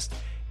accurate, fast,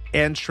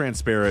 and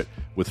transparent,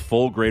 with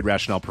full grade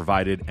rationale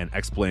provided and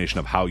explanation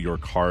of how your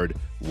card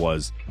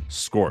was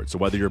scored. So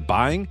whether you're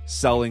buying,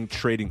 selling,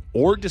 trading,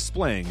 or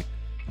displaying,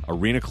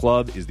 Arena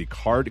Club is the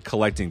card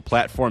collecting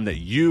platform that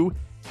you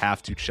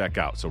have to check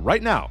out. So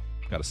right now,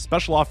 I've got a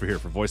special offer here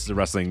for Voices of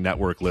Wrestling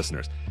Network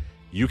listeners.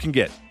 You can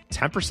get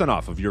 10%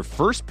 off of your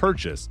first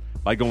purchase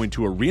by going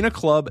to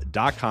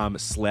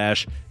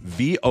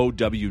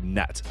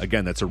arenaclub.com/VOWnet.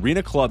 Again, that's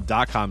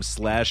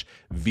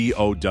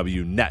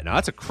arenaclub.com/VOWnet. Now,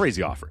 that's a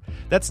crazy offer.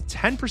 That's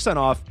 10%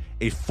 off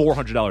a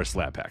 $400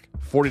 slab pack.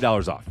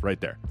 $40 off right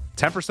there.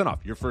 10%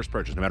 off your first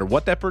purchase. No matter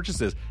what that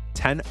purchase is,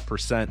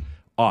 10%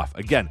 off.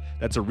 Again,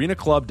 that's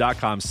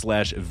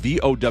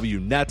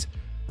arenaclub.com/VOWnet.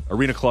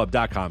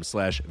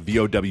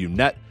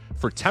 arenaclub.com/VOWnet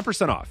for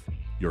 10% off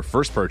your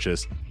first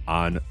purchase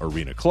on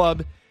Arena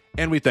Club.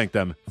 And we thank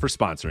them for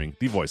sponsoring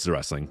the Voices of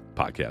Wrestling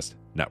Podcast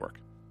Network.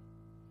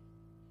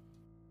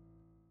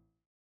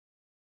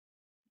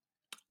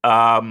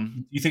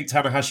 You think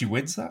Tanahashi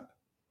wins that?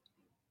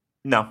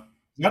 No.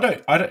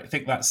 I don't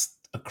think that's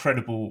a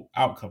credible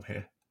outcome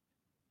here.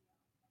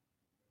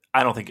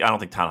 I don't think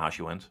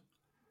Tanahashi wins.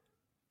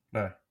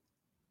 No.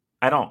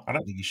 I don't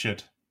think he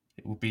should.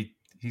 It will be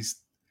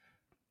he's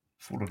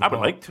fallen apart. apart. I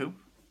would like to.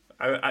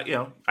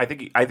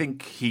 I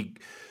think he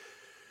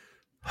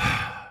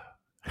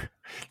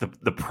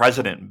the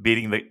president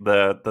beating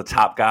the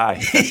top guy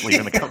that's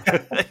leaving the company.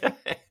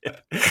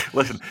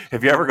 Listen,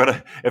 if you're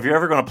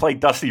ever gonna play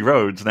Dusty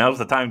Rhodes, now's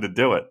the time to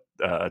do it,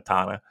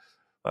 Tana.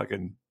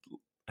 Fucking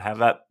have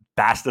that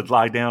bastard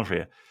lie down for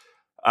you.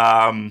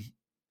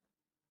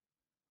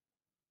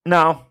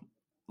 No,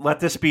 let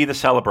this be the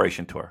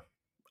celebration tour.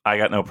 I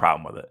got no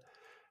problem with it.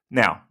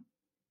 Now,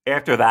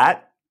 after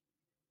that,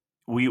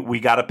 we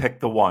got to pick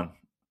the one.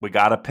 We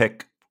got to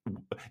pick.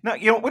 No,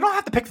 we don't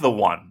have to pick the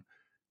one.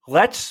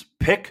 Let's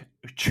pick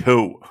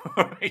two.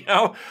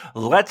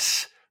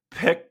 Let's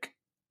pick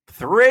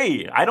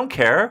three. I don't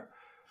care.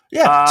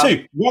 Yeah,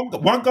 two.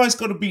 One guy's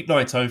got to beat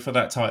Naito for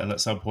that title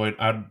at some point,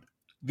 and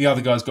the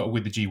other guy's got to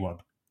win the G1.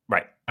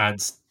 Right. And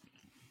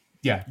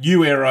yeah,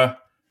 new era,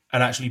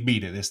 and actually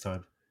mean it this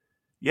time.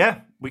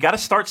 Yeah, we got to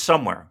start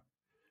somewhere.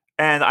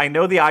 And I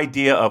know the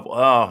idea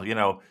of,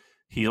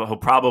 he'll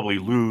probably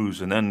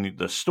lose, and then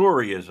the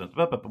story is,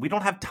 but we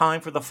don't have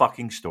time for the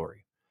fucking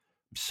story.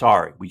 I'm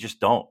sorry, we just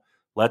don't.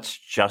 Let's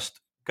just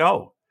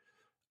go.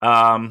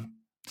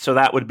 So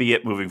that would be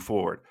it moving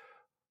forward.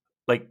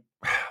 Like,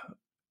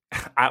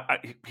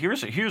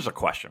 here's a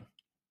question: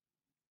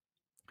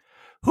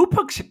 who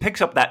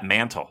picks up that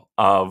mantle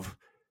of,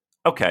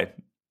 okay,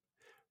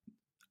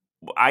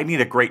 I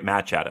need a great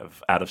match out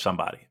of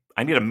somebody.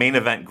 I need a main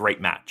event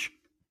great match.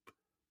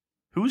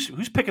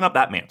 Who's picking up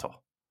that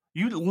mantle?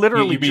 You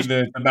literally you mean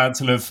the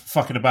mantle of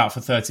fucking about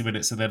for 30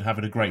 minutes and then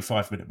having a great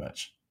 5-minute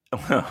match.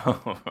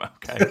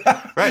 Okay.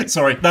 Right.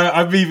 Sorry. No,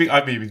 I'm memeing.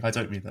 I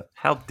don't mean that.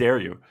 How dare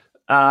you?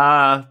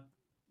 But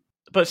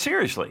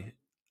seriously,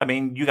 I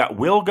mean, you got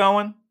Will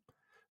going,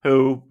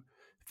 who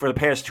for the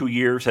past 2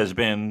 years has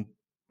been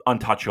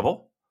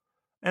untouchable.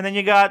 And then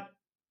you got,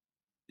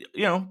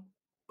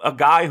 a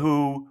guy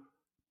who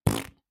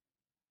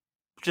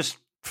just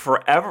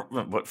forever,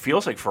 what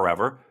feels like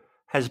forever,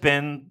 has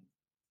been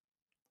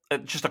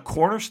just a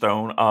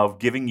cornerstone of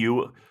giving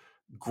you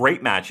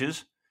great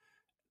matches.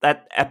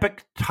 That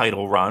epic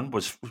title run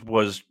was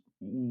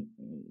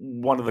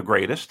one of the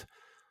greatest.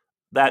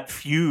 That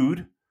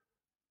feud,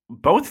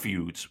 both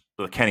feuds,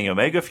 the Kenny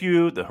Omega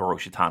feud, the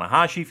Hiroshi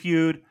Tanahashi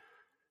feud,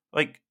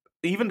 like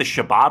even the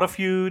Shibata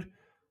feud,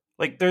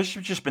 like there's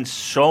just been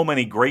so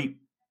many great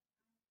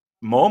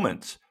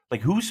moments.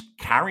 Like who's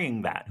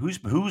carrying that?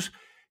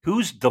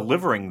 Who's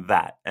delivering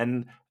that?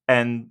 And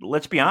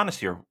let's be honest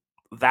here,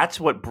 that's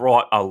what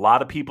brought a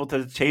lot of people to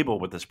the table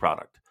with this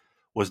product,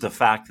 was the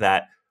fact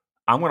that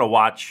I'm going to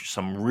watch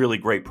some really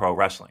great pro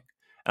wrestling.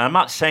 And I'm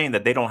not saying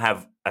that they don't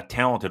have a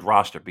talented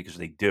roster, because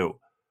they do.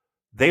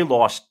 They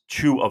lost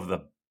two of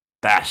the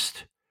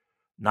best,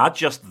 not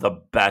just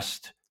the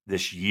best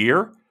this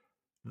year,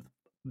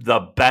 the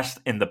best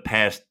in the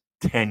past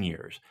 10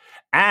 years.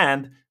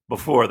 And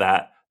before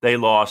that, they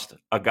lost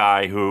a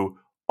guy who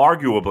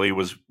arguably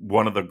was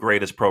one of the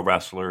greatest pro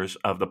wrestlers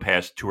of the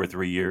past 2 or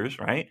 3 years,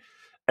 right?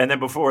 And then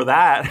before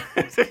that,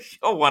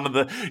 one of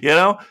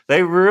the,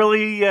 they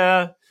really,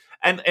 and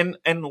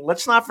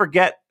let's not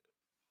forget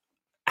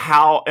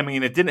how, I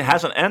mean,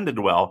 hasn't ended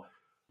well,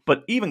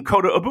 but even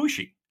Kota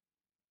Ibushi,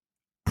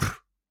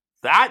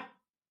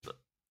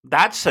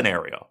 that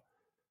scenario,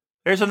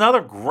 there's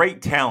another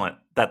great talent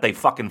that they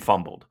fucking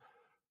fumbled.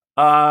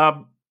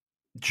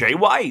 Jay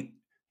White,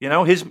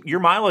 your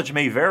mileage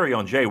may vary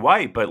on Jay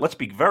White, but let's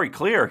be very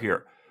clear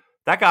here.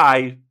 That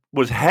guy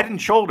was head and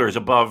shoulders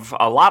above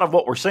a lot of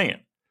what we're seeing.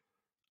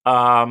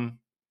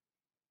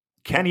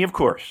 Kenny, of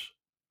course,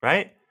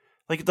 right?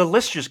 Like the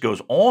list just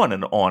goes on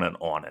and on and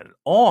on and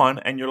on,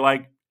 and you're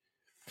like,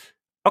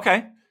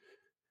 okay,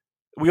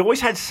 we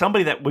always had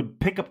somebody that would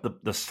pick up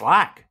the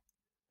slack.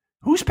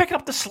 Who's picking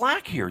up the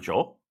slack here,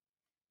 Joel?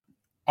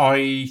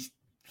 I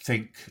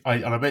think,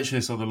 and I mentioned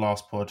this on the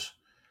last pod,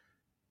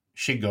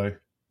 Shingo.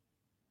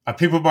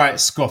 People might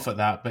scoff at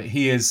that, but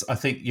he is, I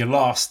think, your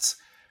last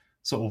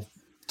sort of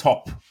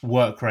top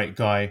work rate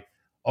guy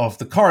of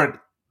the current,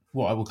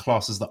 what I would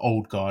class as the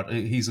old guard.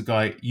 He's a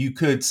guy you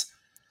could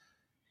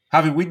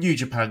have him win New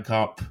Japan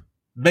Cup,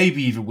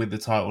 maybe even win the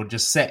title, and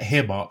just set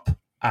him up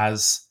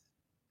as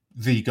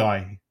the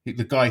guy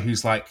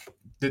who's like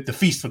the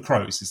feast for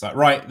crows. It's like,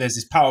 right, there's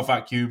this power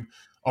vacuum.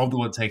 I'm the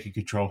one taking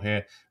control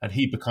here, and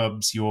he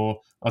becomes your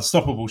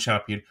unstoppable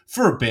champion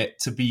for a bit,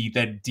 to be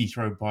then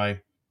dethroned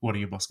by one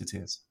of your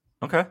musketeers.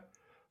 Okay.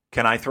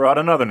 Can I throw out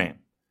another name?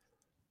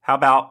 How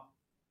about,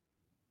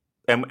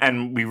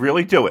 and we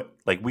really do it,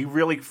 like we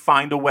really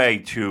find a way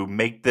to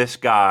make this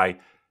guy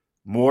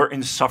more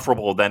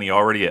insufferable than he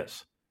already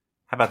is.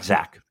 How about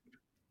Zach?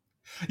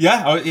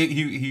 Yeah,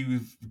 he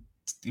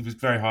was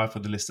very high up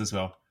on the list as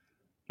well.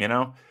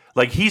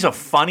 Like he's a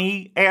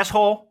funny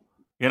asshole.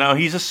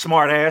 He's a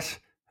smart ass.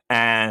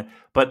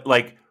 But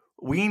like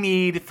we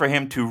need for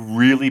him to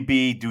really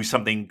do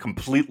something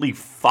completely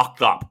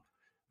fucked up,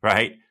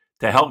 right?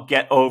 To help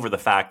get over the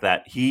fact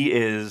that he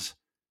is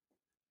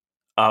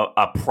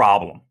a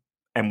problem,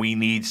 and we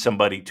need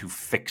somebody to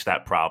fix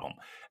that problem,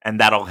 and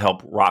that'll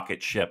help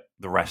rocket ship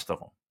the rest of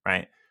them,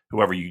 right?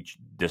 Whoever you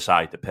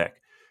decide to pick.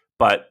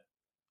 But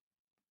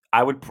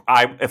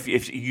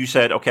if you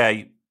said,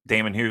 okay,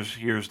 Damon,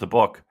 here's the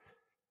book.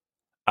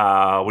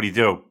 What do you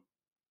do?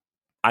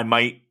 I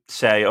might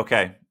say,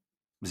 okay,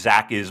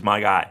 Zach is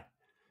my guy.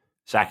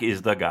 Zach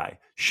is the guy.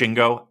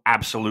 Shingo,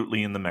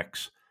 absolutely in the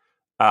mix.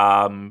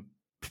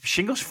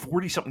 Shingo's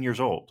 40-something years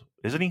old,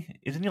 isn't he?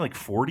 Isn't he like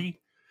 40?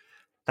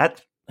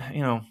 That,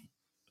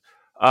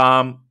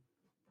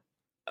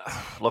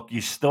 look,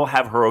 you still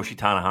have Hiroshi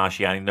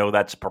Tanahashi. I know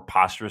that's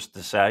preposterous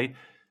to say.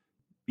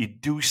 You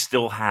do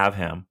still have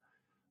him.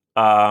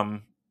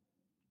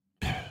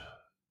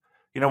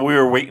 We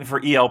were waiting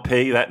for ELP.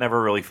 That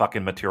never really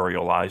fucking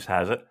materialized,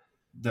 has it?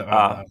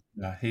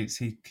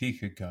 He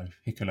could go.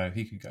 He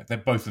could go. They're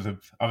both of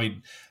them. I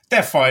mean,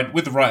 they're fine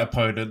with the right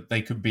opponent.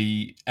 They could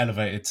be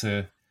elevated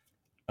to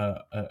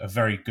a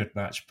very good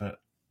match, but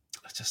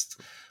I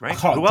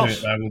can't Who do else?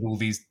 it now with all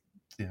these.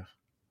 Yeah,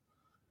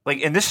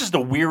 And this is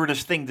the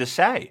weirdest thing to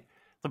say,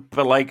 but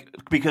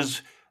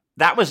because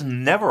that was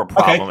never a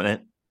problem. Okay. And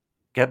it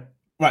get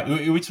right.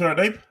 We turn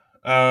a name.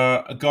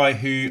 A guy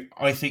who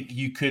I think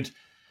you could.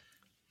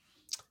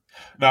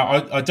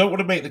 Now, I don't want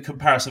to make the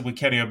comparison with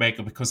Kenny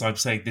Omega because I'm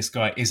saying this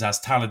guy is as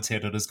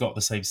talented and has got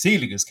the same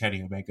ceiling as Kenny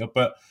Omega,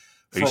 but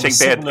Are you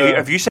saying bad?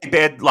 If you say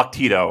bad luck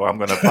Tito, I'm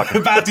going to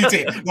fucking bad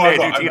DT. No,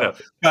 I'm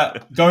not.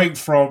 But going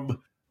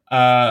from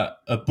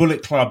a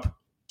Bullet Club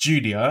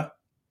Junior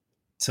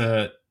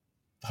to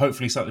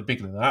hopefully something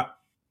bigger than that.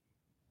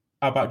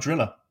 How about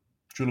Driller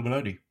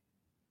Maloney?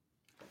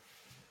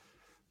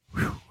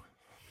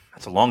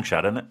 That's a long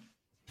shot, isn't it?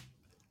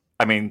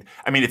 I mean,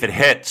 if it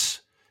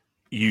hits,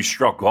 you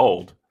struck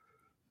gold.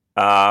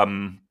 I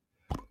don't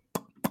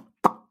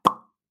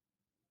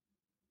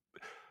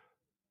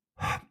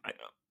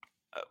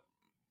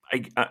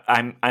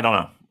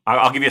know.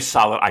 I'll give you a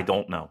solid. I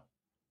don't know.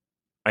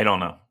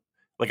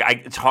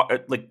 It's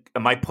hard.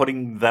 Am I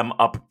putting them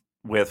up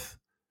with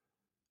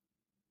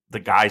the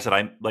guys that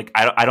I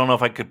don't know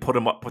if I could put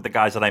them up with the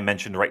guys that I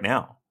mentioned right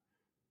now.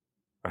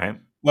 Right.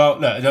 Well,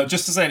 no,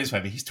 just to say this,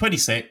 maybe he's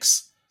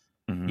 26.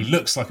 Mm-hmm. He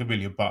looks like $1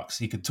 million.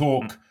 He can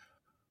talk. Mm-hmm.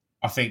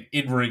 I think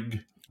in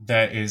ring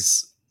there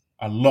is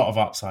a lot of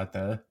upside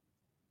there.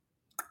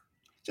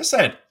 Just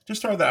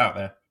throw that out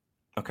there.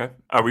 Okay.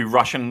 Are we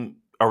rushing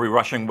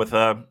with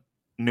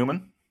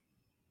Newman?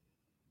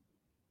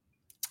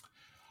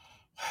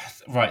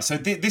 Right. So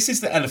this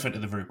is the elephant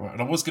in the room, right?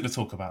 And I was going to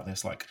talk about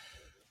this. Like,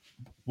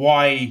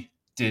 why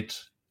did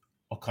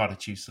Okada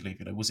choose to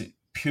leave? Was it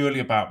purely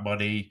about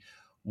money?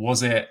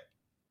 Was it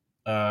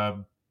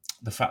the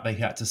fact they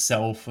had to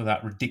sell for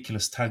that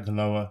ridiculous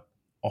Tangaloa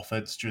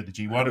offense during the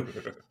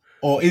G1?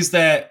 Or is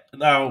there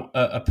now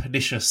a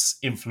pernicious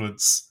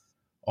influence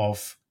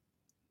of,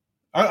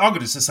 I'm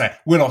going to just say,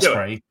 Will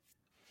Ospreay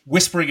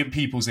whispering in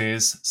people's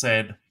ears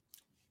saying,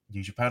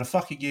 New Japan are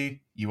fucking you.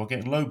 You are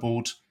getting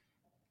lowballed.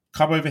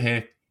 Come over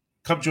here.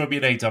 Come join me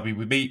in AW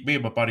with me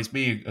and my buddies,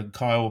 me and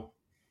Kyle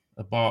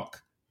and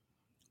Mark.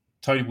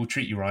 Tony will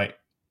treat you right.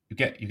 You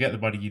get the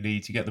money you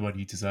need. You get the money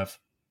you deserve.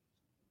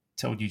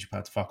 Tell New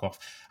Japan to fuck off.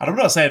 And I'm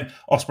not saying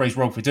Ospreay's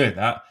wrong for doing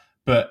that,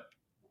 but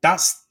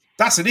that's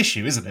an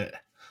issue, isn't it?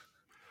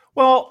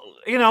 Well,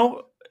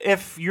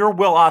 if you're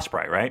Will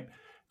Ospreay, right,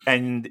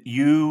 and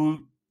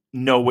you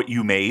know what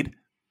you made,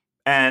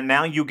 and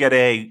now you get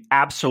a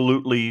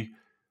absolutely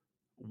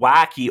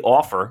wacky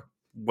offer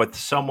with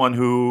someone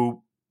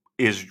who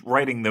is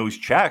writing those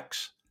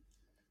checks,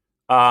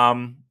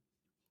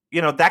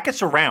 that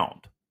gets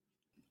around.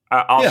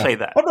 I'll say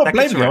that. I'm not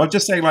blaming you. I'm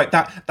just saying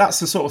that. That's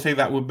the sort of thing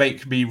that would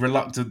make me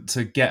reluctant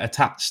to get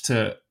attached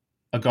to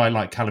a guy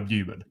like Callum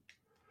Newman.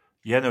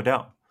 Yeah, no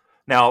doubt.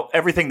 Now,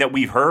 everything that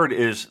we've heard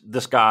is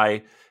this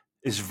guy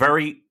is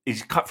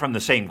he's cut from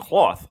the same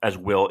cloth as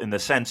Will in the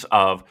sense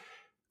of,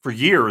 for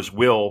years,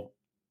 Will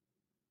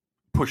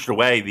pushed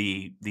away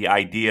the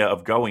idea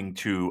of going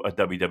to a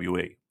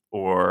WWE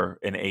or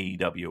an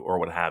AEW or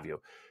what have you.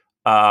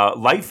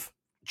 Life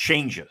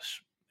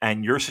changes,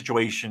 and your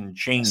situation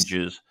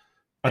changes.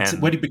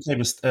 When he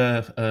became a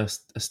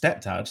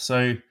stepdad,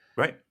 so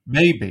right.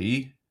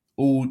 Maybe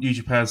all New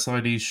Japan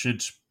signees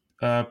should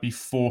be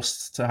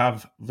forced to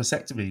have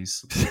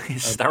vasectomies.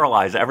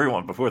 Sterilize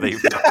everyone before they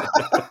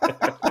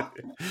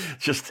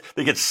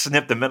they get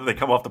snipped the minute they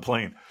come off the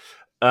plane.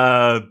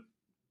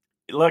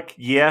 Look,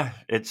 yeah,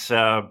 it's.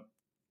 I'm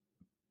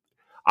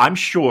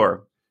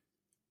sure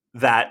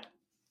that.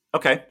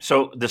 Okay,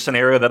 so the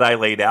scenario that I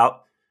laid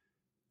out,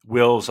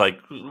 Will's like,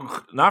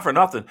 not for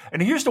nothing. And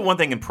here's the one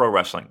thing in pro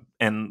wrestling,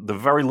 and the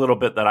very little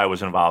bit that I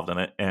was involved in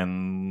it,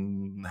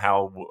 and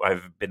how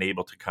I've been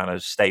able to kind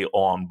of stay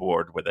on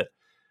board with it,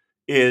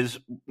 is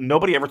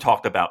nobody ever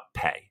talked about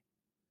pay.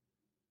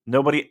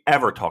 Nobody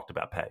ever talked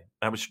about pay.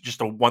 That was just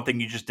the one thing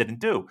you just didn't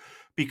do,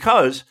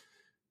 because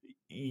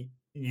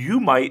you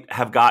might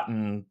have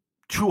gotten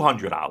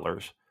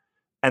 $200,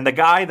 and the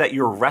guy that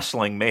you're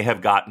wrestling may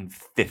have gotten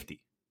 $50,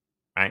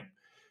 right?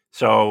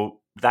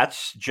 So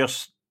that's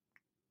just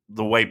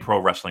the way pro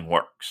wrestling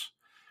works.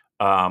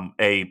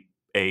 A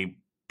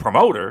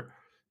promoter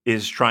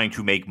is trying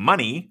to make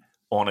money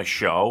on a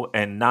show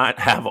and not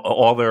have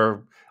all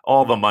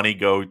the money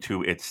go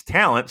to its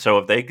talent. So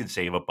if they can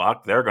save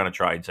 $1, they're going to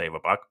try and save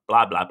 $1. Blah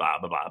blah blah blah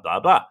blah blah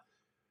blah.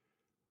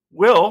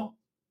 Will,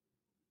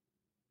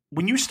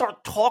 when you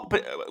start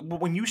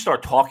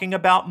talking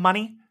about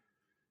money,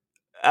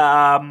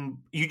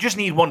 you just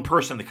need one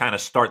person to kind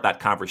of start that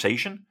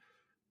conversation,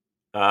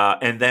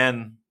 and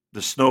then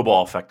the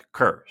snowball effect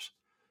occurs.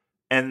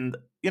 And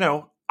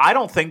I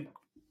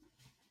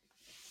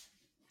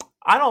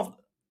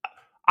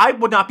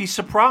would not be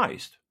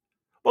surprised.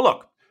 Well,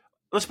 look,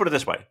 let's put it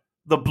this way: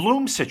 the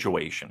Bloom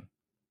situation.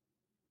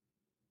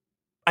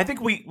 I think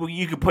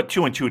you could put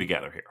 2 and 2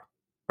 together here,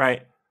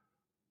 right?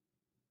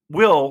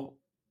 Will,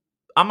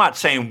 I'm not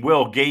saying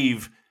Will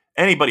gave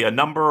anybody a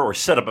number or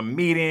set up a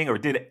meeting or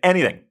did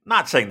anything.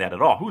 Not saying that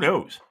at all. Who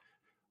knows?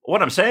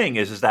 What I'm saying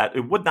is that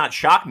it would not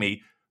shock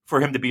me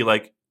for him to be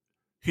like,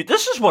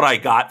 this is what I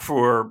got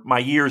for my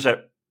years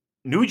at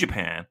New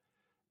Japan.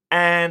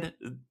 And,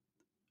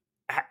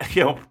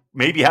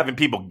 maybe having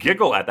people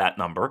giggle at that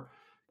number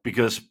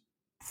because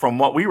from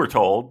what we were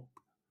told,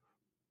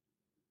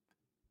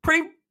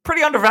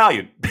 pretty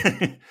undervalued.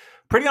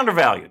 Pretty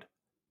undervalued.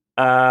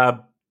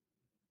 And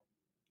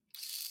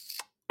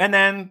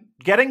then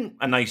getting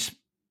a nice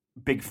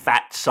big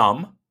fat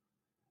sum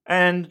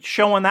and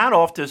showing that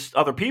off to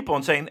other people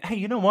and saying, hey,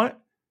 you know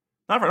what?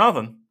 Not for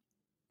nothing.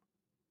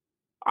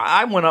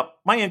 I went up,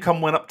 my income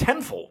went up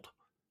tenfold.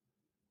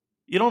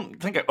 You don't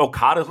think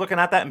Okada's looking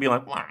at that and be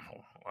like, well,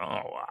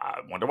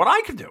 I wonder what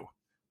I could do. I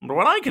wonder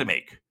what I could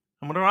make.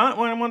 I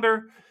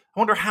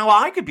wonder how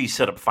I could be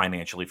set up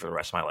financially for the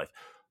rest of my life.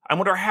 I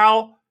wonder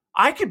how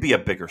I could be a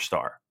bigger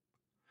star.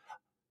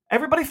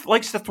 Everybody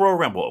likes to throw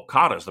around, well,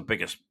 Okada's the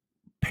biggest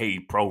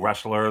paid pro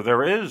wrestler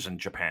there is in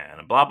Japan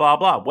and blah, blah,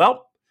 blah.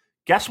 Well,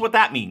 guess what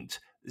that means?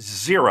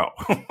 Zero.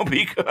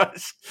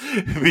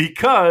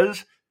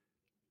 because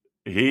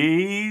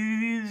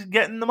he's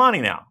getting the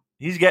money now.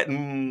 He's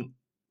getting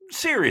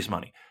serious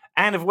money.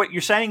 And if what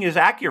you're saying is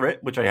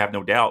accurate, which I have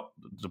no doubt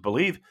to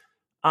believe,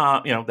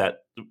 that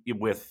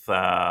with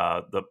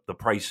the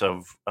price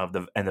of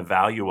the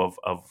value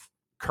of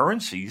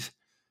currencies,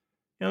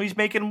 he's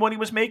making what he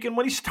was making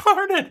when he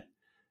started.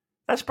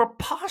 That's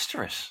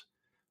preposterous.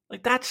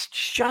 Like, that's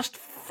just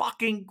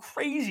fucking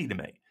crazy to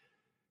me.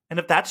 And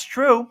if that's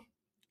true,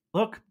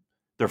 look,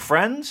 they're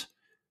friends.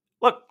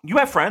 Look, you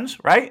have friends,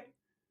 right?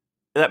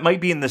 That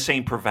might be in the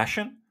same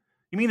profession.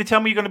 You mean to tell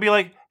me you're going to be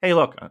like, hey,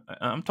 look,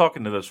 I'm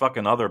talking to this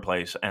fucking other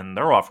place, and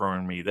they're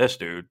offering me this,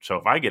 dude. So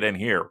if I get in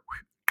here,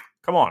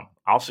 come on,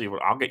 I'll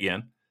get you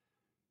in,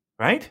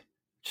 right?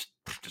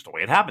 Just the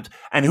way it happens.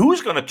 And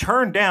who's going to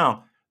turn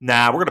down?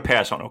 Nah, we're going to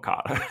pass on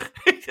Okada.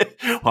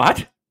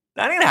 What?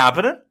 That ain't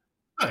happening.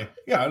 No,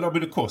 yeah, I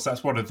mean, of course,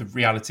 that's one of the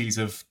realities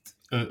of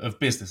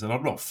business, and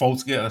I'm not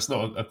faulting it. That's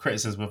not a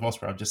criticism of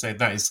Osprey. I'm just saying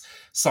that is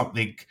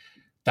something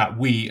that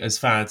we as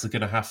fans are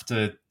going to have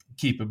to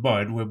keep in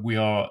mind when we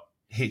are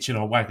hitching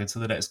our wagon to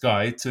the next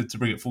guy to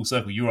bring it full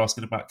circle. You were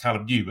asking about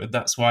Callum Newman.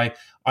 That's why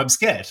I'm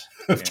scared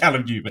of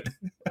Callum Newman.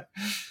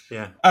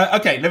 Yeah.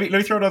 Okay, let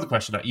me throw another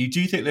question at you. Do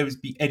you think there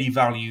would be any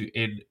value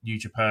in New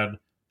Japan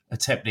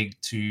attempting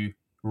to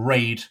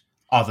raid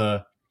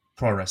other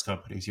pro wrestling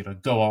companies?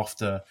 Go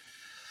after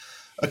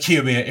a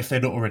Kiyomiya if they're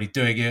not already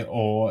doing it,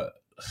 or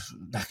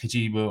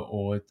Nakajima,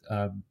 or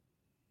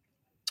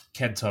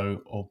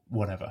Kento, or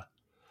whatever.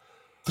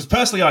 Because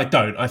personally, I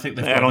don't. I think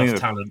they've got enough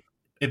talent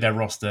in their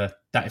roster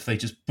that if they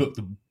just book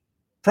them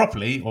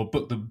properly or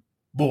book them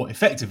more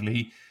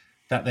effectively,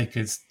 that they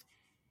could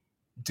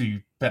do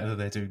better than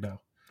they're doing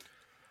now.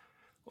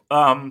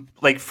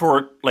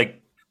 For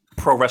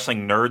pro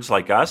wrestling nerds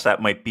like us,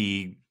 that might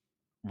be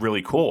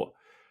really cool.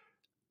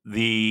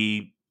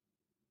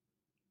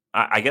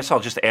 I guess I'll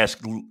just ask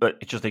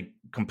just a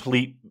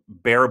complete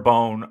bare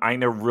bone, I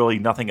know really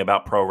nothing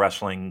about pro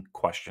wrestling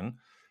question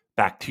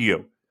back to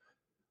you.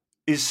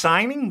 Is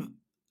signing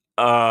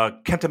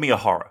Kenta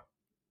Miyahara,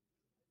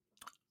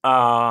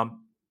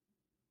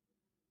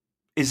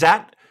 is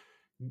that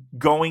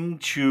going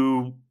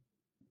to,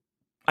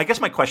 I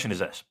guess my question is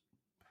this.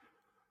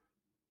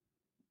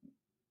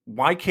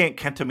 Why can't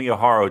Kenta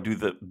Miyahara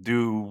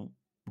do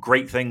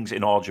great things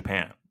in all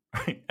Japan?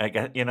 I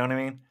guess, you know what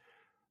I mean?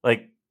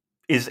 Like,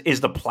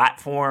 is the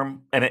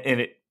platform, and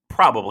it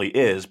probably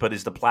is, but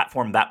is the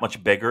platform that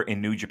much bigger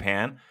in New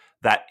Japan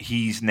that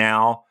he's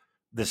now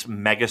this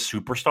mega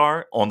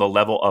superstar on the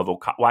level of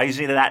Okada? Why is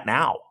he that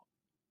now?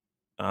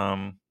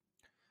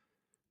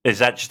 Is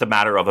that just a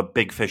matter of a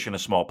big fish in a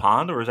small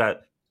pond, or is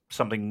that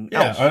something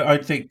else? Yeah, I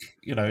think,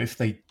 if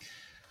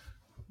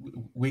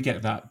we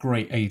get that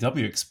great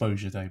AEW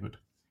exposure, David.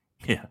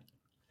 Yeah.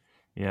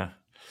 Yeah.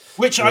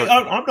 Which I'm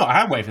not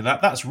hand waving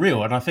that. That's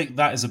real. And I think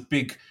that is a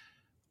big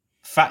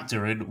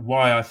factor in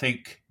why I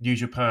think New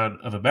Japan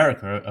of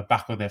America are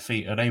back on their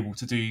feet and able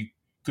to do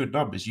good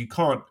numbers. You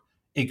can't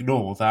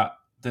ignore that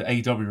the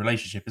AEW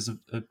relationship is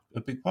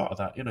a big part of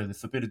that. The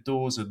Forbidden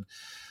Doors and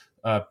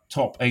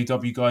top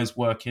AEW guys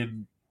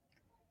working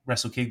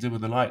Wrestle Kingdom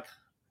and the like.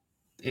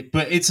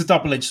 But it's a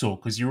double-edged sword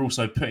because you're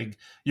also putting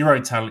your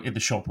own talent in the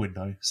shop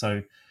window.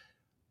 So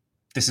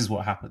this is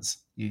what happens.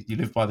 You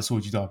live by the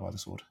sword, you die by the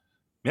sword.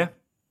 Yeah.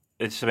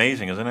 It's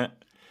amazing, isn't it?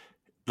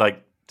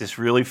 Like, this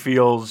really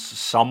feels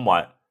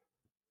somewhat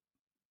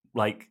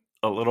like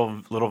a little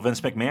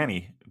Vince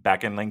McMahon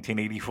back in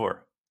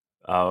 1984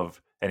 and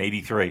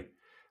 83,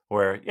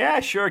 where, yeah,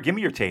 sure, give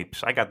me your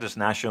tapes. I got this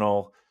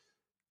national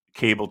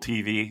cable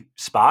TV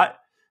spot.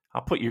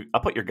 I'll put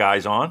your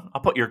guys on.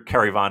 I'll put your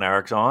Kerry Von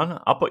Erichs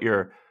on. I'll put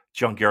your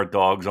Junkyard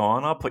Dogs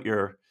on. I'll put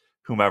your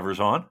whomever's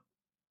on.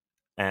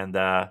 And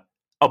by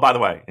the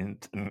way,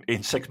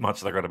 in 6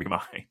 months they're going to be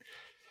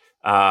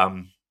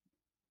mine.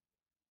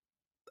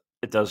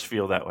 It does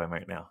feel that way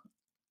right now.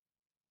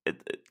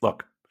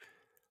 Look,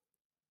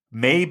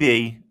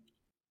 maybe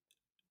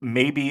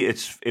maybe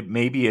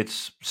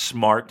it's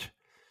smart,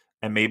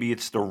 and maybe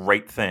it's the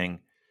right thing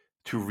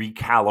to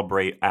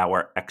recalibrate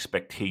our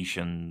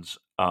expectations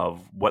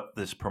of what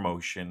this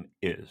promotion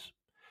is.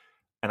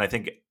 And I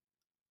think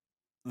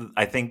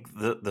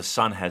the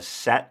sun has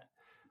set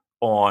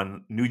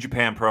on New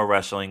Japan Pro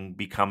Wrestling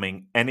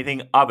becoming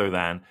anything other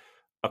than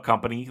a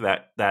company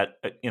that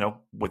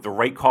with the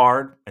right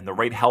card and the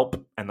right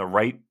help and the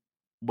right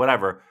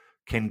whatever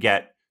can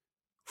get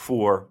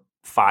for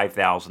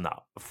 $5,000,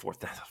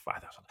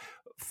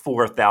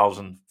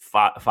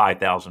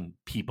 5,000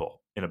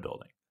 people in a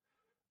building.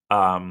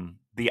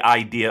 The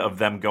idea of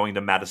them going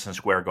to Madison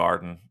Square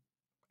Garden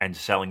and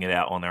selling it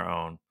out on their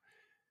own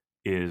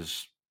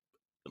is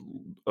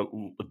a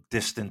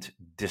distant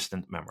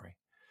memory.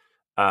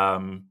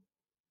 And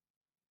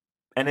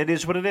it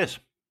is what it is,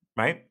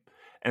 right?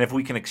 And if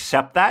we can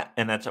accept that,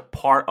 and that's a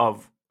part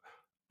of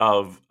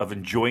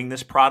enjoying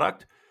this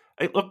product.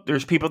 Hey, look,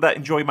 there's people that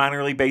enjoy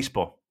minor league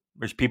baseball.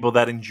 There's people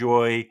that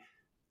enjoy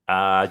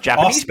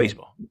Japanese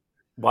baseball.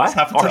 What? It's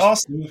happened to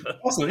Arsenal.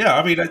 Arsenal, yeah.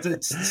 I mean,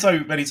 it's so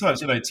many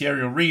times.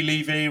 Thierry Henry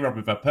leaving,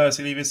 Robin van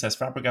Persie leaving, Cesc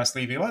Fabregas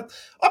leaving.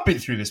 I've been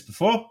through this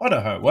before. I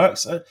know how it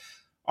works.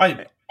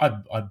 I'm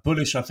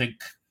bullish. I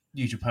think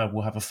New Japan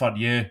will have a fun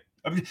year.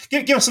 I mean,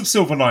 give us some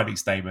silver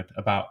linings, Damon,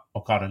 about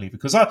Okada leaving,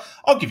 because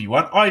I'll give you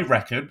one. I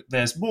reckon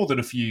there's more than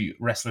a few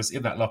wrestlers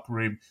in that locker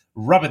room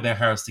rubbing their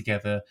hands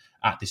together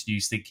at this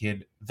news,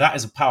 thinking that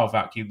is a power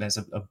vacuum. There's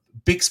a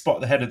big spot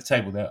at the head of the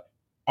table there.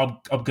 I'm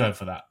going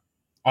for that.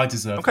 I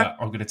deserve that.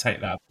 I'm going to take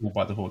that all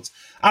by the horns.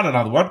 And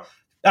another one,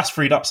 that's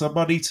freed up some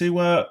money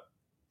to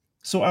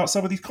sort out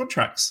some of these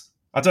contracts.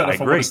 I don't know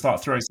if I want to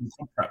start throwing some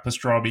contract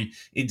pastrami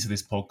into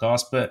this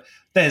podcast, but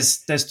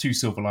there's two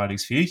silver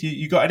linings for you.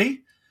 You got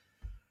any?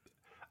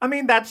 I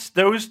mean, that's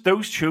those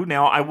two.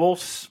 Now, I will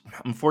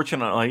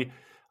unfortunately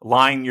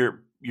line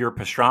your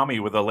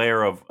pastrami with a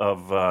layer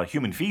of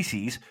human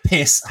feces,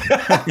 piss,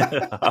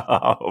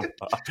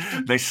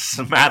 they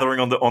smattering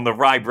on the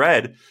rye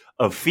bread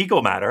of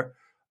fecal matter.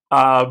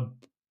 I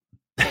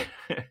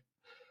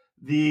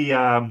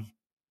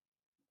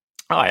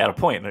had a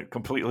point and I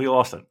completely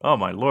lost it. Oh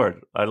my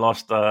Lord. I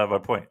lost my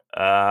point.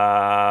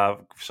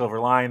 Silver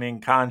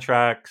lining,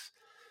 contracts.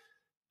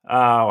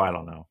 Oh, I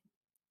don't know.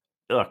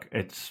 Look,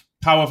 it's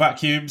power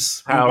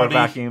vacuums,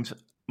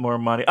 more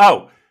money.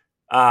 Oh,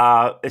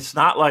 it's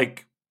not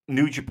like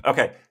New Japan.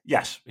 Okay.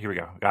 Yes. Here we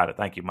go. Got it.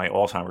 Thank you. My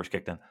Alzheimer's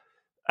kicked in.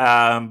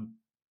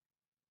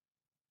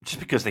 Just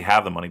because they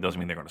have the money doesn't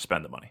mean they're going to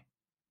spend the money.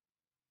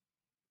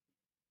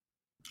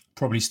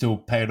 Probably still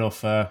paying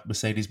off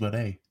Mercedes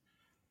Moné.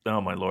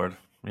 Oh my Lord!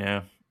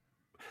 Yeah.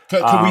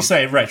 Can we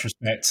say in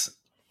retrospect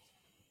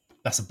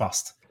that's a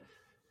bust?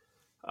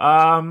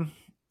 I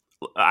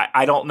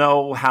don't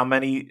know how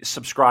many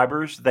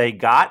subscribers they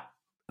got.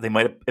 It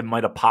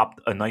might have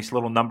popped a nice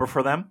little number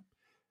for them.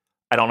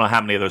 I don't know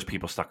how many of those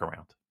people stuck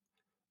around.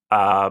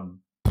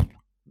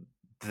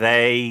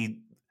 They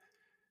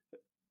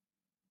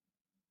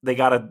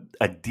got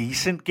a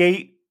decent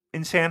gate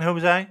in San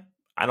Jose.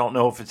 I don't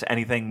know if it's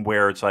anything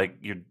where it's like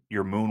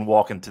you're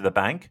moonwalking to the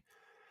bank.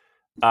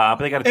 But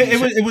they got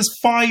it was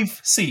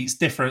 5 seats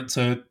different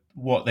to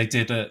what they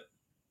did at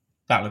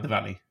Battle of the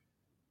Valley.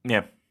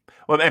 Yeah.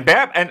 Well,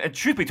 and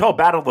truth be told,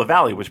 Battle of the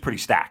Valley was pretty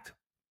stacked,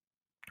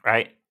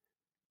 right?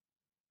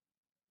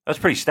 That's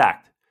pretty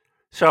stacked.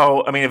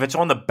 So, I mean, if it's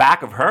on the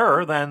back of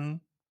her,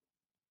 then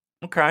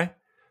okay.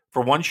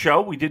 For one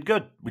show, we did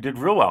good. We did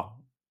real well.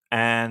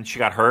 And she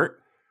got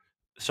hurt.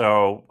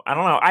 So, I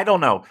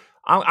don't know.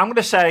 I'm going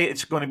to say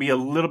it's going to be a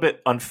little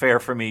bit unfair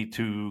for me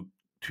to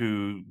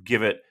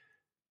give it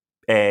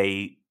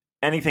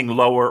anything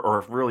lower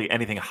or really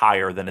anything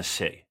higher than a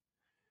C,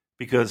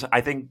 because I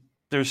think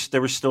there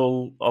was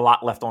still a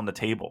lot left on the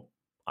table.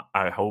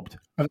 I hoped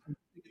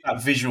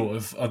that visual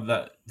of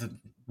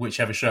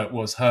whichever show it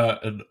was, her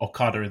and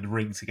Okada in the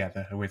ring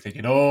together, and we're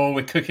thinking, oh,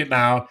 we're cooking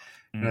now.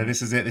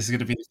 This is it. This is going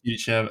to be the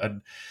future,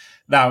 and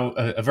now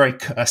a very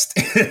cursed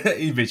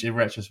image in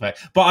retrospect.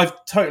 But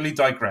I've totally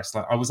digressed.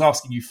 Like, I was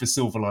asking you for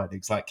silver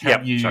linings. Like,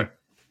 can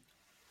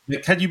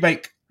you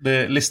make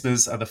the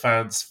listeners and the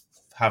fans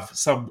have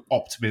some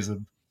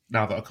optimism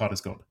now that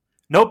Okada's gone?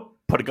 Nope.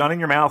 Put a gun in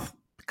your mouth.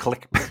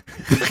 Click.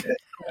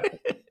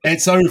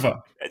 It's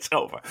over. It's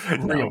over.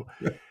 No.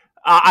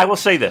 I will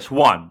say this.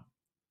 One,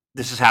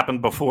 this has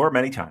happened before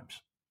many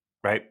times,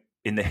 right?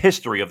 In the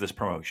history of this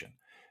promotion,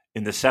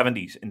 in the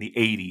 70s, in the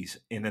 80s,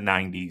 in the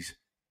 90s,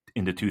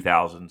 in the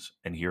 2000s,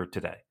 and here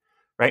today,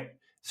 right?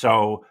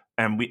 So,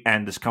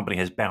 and this company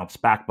has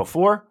bounced back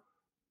before,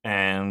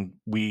 and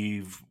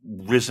we've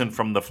risen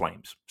from the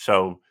flames.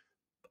 So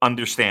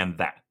understand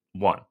that.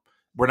 One,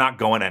 we're not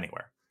going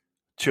anywhere.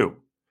 Two,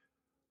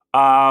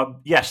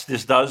 yes,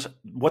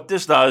 what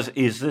this does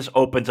is this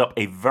opens up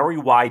a very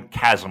wide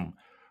chasm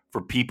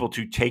for people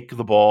to take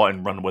the ball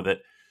and run with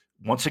it.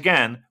 Once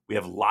again, we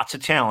have lots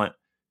of talent.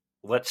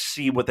 Let's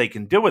see what they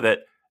can do with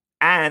it,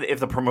 and if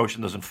the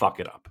promotion doesn't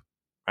fuck it up,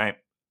 right?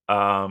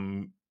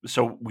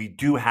 So we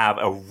do have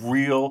a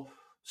real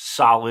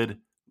solid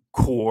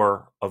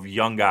core of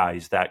young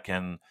guys that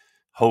can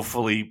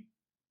hopefully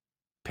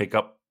pick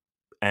up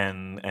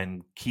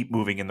and keep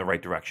moving in the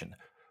right direction.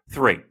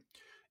 3,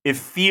 it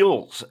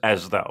feels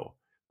as though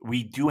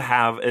we do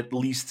have at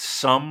least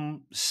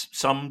some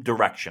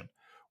direction.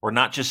 We're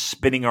not just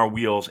spinning our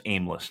wheels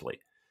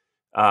aimlessly.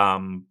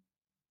 And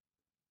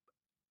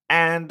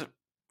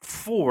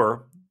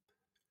 4,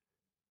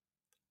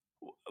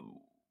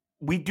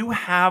 we do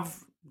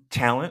have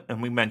talent,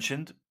 and we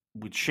mentioned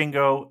with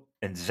Shingo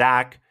and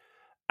Zach,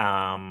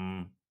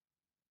 and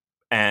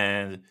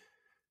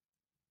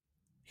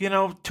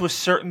to a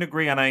certain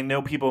degree, and I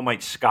know people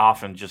might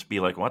scoff and just be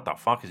like, "What the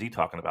fuck is he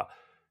talking about?"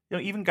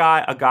 Even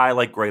a guy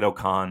like Great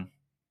O'Khan,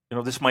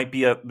 this might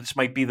be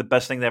the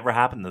best thing that ever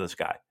happened to this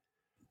guy.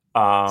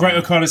 Great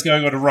O'Khan is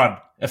going on a run.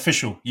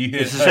 Official. You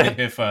heard it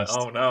here first.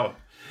 Oh no.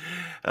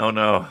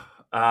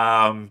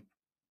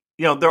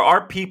 There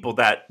are people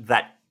that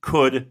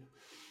could,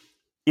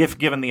 if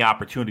given the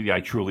opportunity,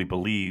 I truly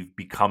believe,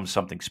 become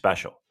something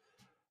special.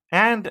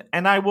 And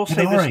I will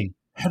say this.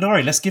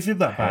 Henare, let's give him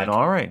that back.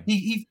 Henare.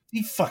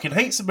 He fucking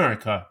hates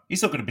America.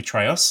 He's not going to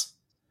betray us.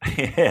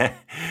 Yeah.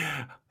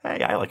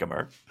 Hey, I like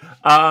America.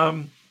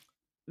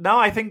 No,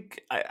 I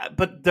think,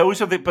 but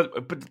those are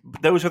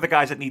the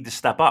guys that need to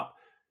step up,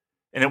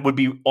 and it would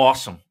be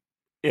awesome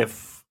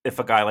if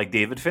a guy like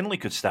David Finlay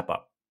could step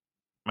up,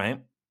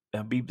 right?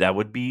 That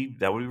would be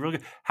really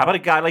good. How about a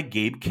guy like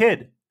Gabe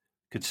Kidd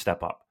could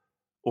step up,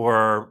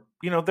 or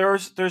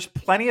there's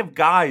plenty of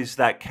guys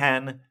that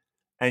can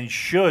and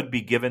should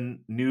be given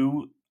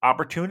new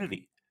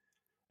opportunity.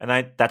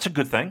 And that's a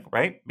good thing,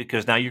 right?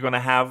 Because now you're going to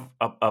have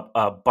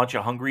a bunch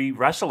of hungry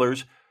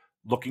wrestlers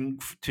looking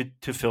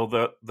to fill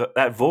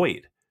that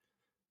void.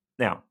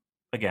 Now,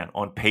 again,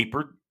 on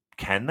paper,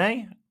 can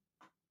they?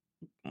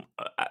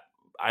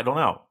 I don't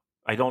know.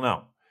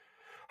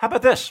 How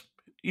about this?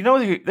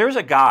 There's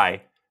a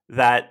guy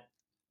that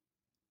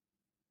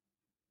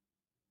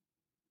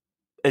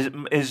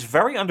is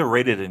very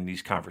underrated in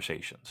these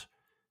conversations.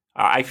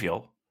 I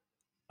feel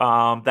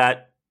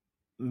that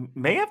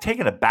may have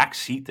taken a back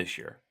seat this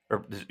year,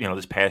 or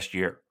this past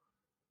year.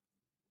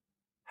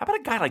 How about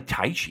a guy like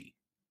Taichi?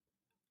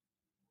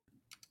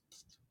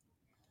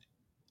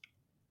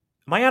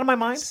 Am I out of my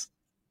mind?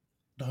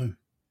 No,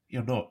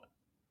 you're not.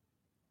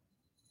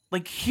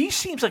 Like, he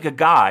seems like a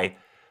guy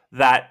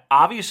that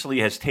obviously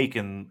has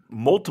taken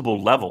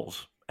multiple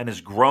levels and has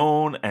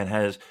grown and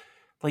has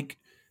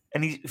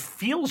and he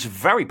feels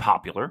very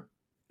popular,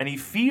 and he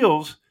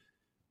feels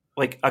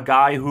like a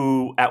guy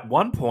who at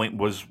one point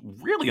was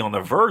really on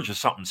the verge of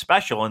something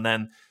special, and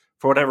then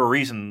for whatever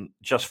reason,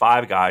 Just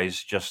Five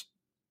Guys just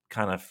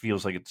kind of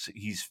feels like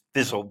he's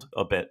fizzled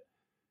a bit.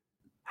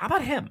 How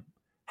about him?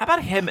 How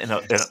about him in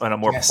a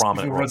more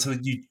prominent role? Run to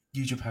the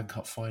New Japan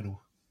Cup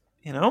final.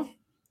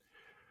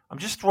 I'm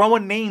just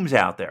throwing names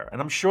out there,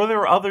 and I'm sure there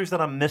are others that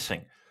I'm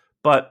missing.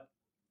 But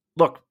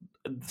look,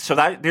 so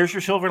there's your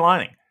silver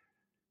lining.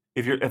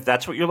 If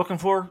that's what you're looking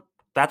for,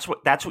 that's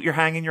what you're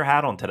hanging your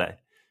hat on today.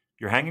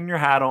 You're hanging your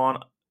hat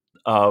on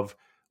of,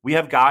 we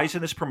have guys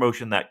in this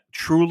promotion that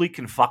truly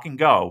can fucking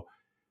go.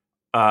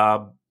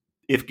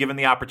 If given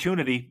the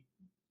opportunity,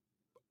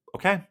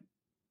 okay,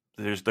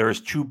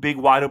 there's 2 big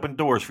wide open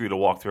doors for you to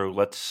walk through.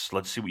 Let's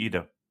see what you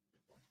do.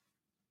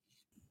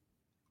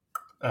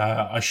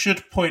 I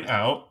should point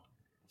out,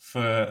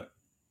 for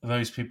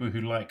those people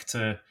who like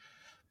to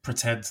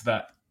pretend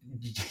that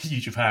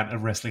New Japan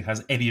and wrestling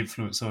has any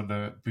influence on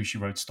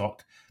Bushiroad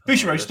stock,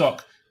 Bushiroad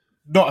stock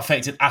not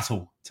affected at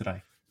all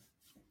today.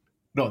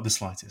 Not in the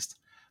slightest.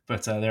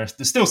 But there's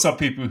still some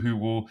people who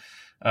will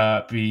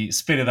be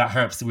spinning that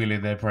hamster wheel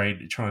in their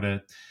brain, trying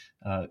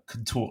to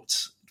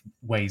contort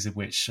ways in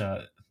which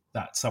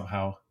that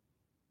somehow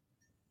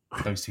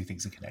those two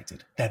things are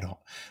connected. They're not.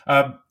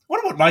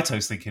 What about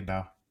Naito's thinking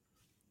now?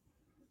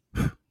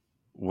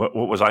 What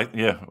was I?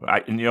 Yeah,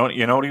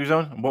 you know what he was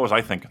doing? What was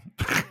I thinking?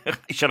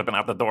 He should have been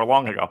out the door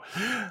long ago.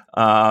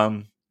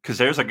 Because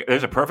there's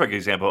a perfect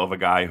example of a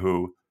guy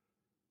who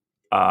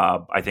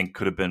I think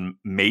could have been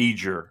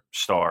major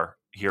star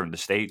here in the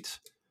States.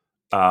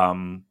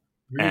 Really?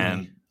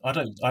 And I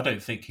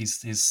don't think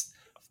his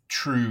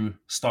true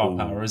star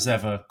power has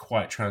ever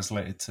quite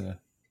translated to the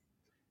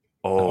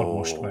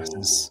unwashed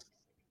masses.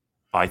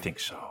 I think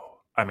so.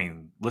 I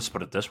mean, let's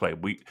put it this way: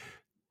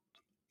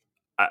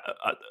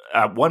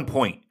 at one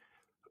point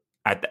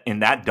in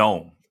that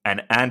dome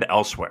and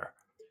elsewhere,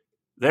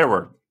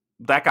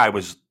 that guy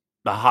was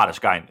the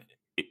hottest guy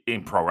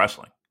in pro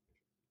wrestling.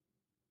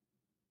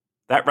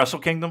 That Wrestle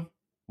Kingdom,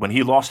 when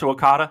he lost to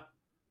Okada,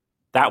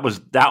 that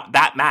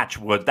match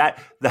was that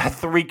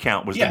 3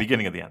 count was the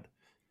beginning of the end.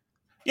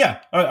 Yeah,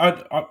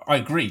 I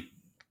agree.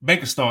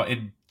 Megastar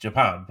in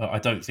Japan, but I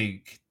don't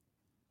think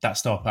that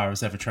star power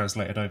has ever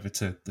translated over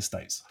to the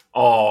States.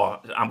 Oh,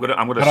 I'm gonna.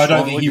 But I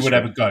don't think he would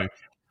ever go.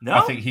 No?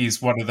 I think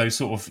he's one of those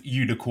sort of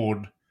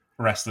unicorn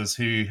wrestlers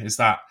who is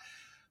that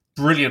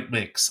brilliant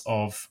mix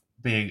of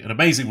being an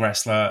amazing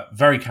wrestler,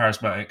 very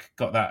charismatic,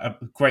 got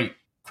that great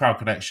crowd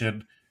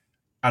connection,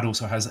 and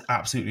also has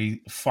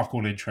absolutely fuck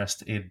all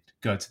interest in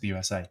going to the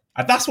USA.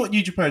 And that's what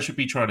New Japan should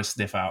be trying to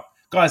sniff out.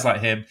 guys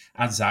like him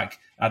and Zach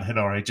and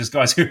Hinari, just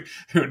guys who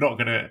are not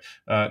going to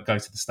go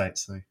to the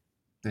States. So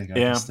there you go.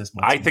 Yeah,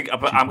 I think I'm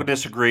going to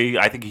disagree.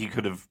 I think he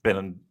could have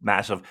been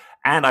massive,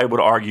 and I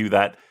would argue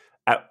that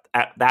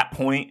at that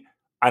point,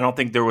 I don't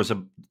think there was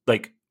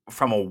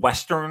from a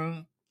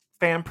Western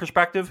fan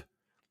perspective,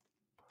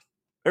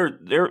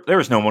 there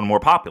is no one more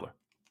popular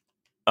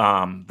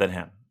than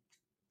him.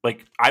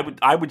 Like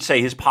I would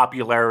say his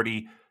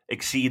popularity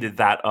exceeded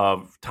that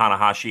of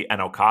Tanahashi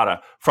and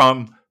Okada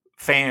from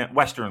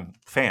Western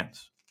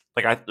fans.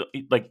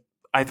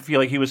 I feel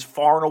like he was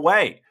far and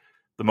away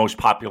the most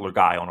popular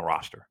guy on a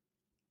roster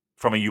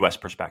from a U.S.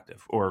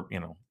 perspective or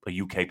a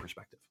U.K.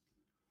 perspective.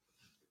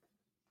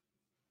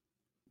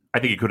 I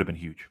think he could have been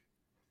huge,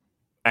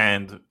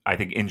 and I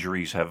think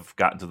injuries have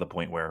gotten to the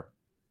point where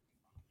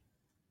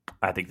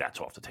I think that's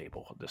off the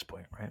table at this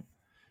point, right?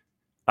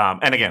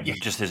 And again,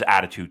 just his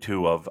attitude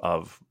too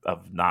of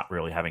not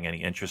really having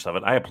any interest of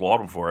it. I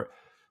applaud him for it,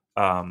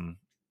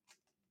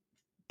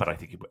 but I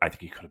think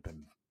he could have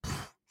been.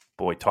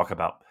 Boy, talk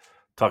about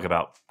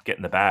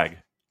getting the bag.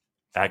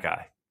 That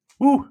guy,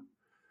 woo,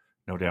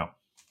 no doubt.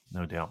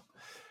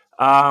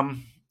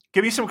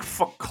 Give me some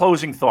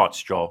closing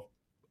thoughts, Joel,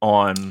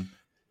 on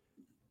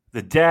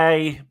the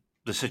day,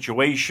 the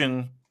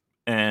situation,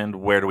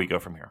 and where do we go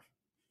from here?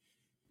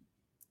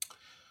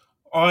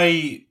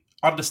 I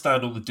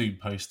understand all the doom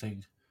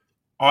posting.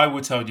 I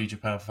will tell New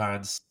Japan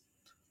fans,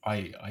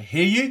 I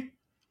hear you,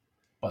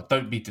 but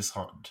don't be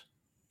disheartened.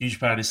 New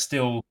Japan is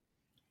still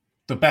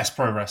the best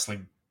pro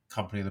wrestling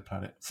company on the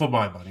planet, for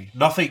my money.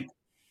 Nothing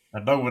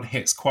and no one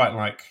hits quite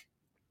like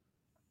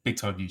big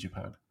time New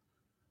Japan.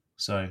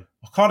 So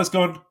Okada's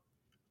gone.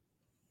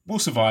 We'll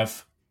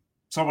survive.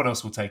 Someone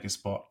else will take his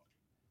spot.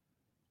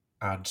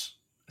 And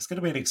it's going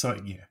to be an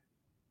exciting year.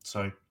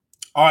 So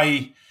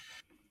I,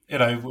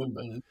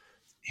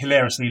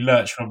 hilariously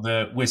lurch from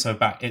the we're so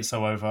back, it's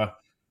so over.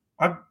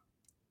 I'm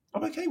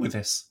okay with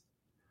this.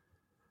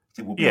 I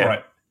think we'll be all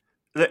right.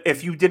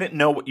 If you didn't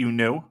know what you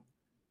knew,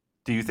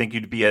 do you think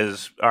you'd be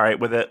as all right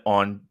with it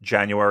on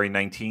January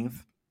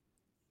 19th?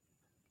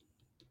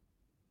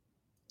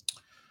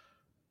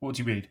 What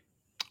do you mean?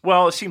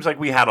 Well, it seems like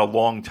we had a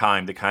long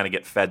time to kind of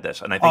get fed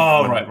this, and I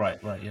think right.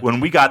 Yeah. When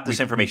we got this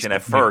information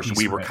at first,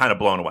 we were kind of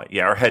blown away.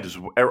 Yeah, our heads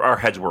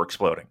were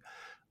exploding.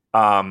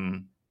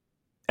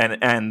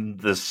 And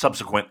the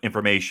subsequent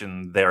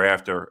information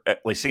thereafter,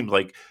 it seemed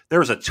like there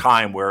was a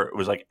time where it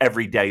was like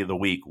every day of the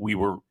week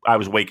I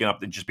was waking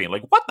up and just being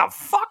like, "What the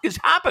fuck is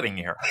happening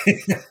here?"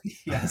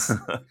 Yes,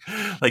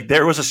 like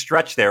there was a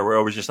stretch there where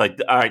I was just like,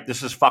 "All right,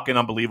 this is fucking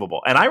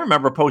unbelievable." And I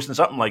remember posting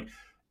something like,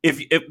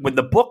 "If when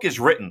the book is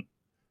written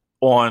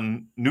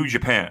on New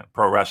Japan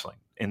Pro Wrestling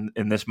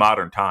in this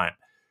modern time,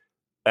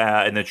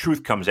 and the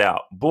truth comes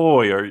out,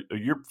 boy, are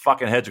your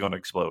fucking heads going to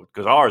explode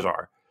because ours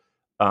are."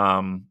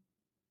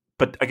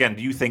 But again,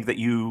 do you think that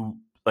you,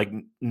 like,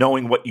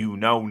 knowing what you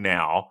know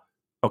now,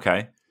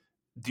 okay,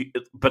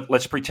 but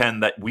let's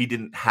pretend that we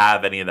didn't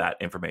have any of that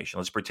information.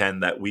 Let's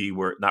pretend that we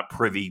were not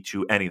privy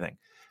to anything.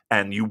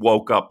 And you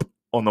woke up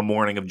on the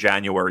morning of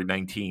January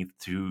 19th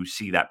to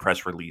see that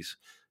press release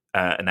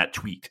and that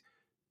tweet.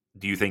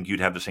 Do you think you'd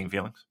have the same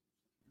feelings?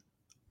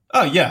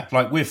 Oh, yeah.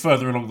 Like, we're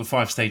further along the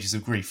 5 stages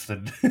of grief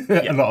than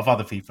a lot of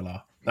other people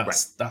are.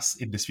 That's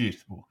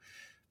indisputable.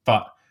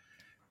 But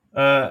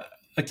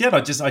again,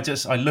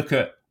 I look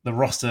at the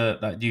roster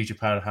that New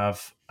Japan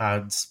have,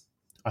 and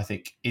I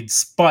think, in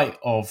spite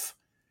of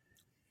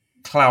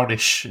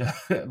clownish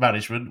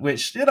management,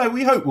 which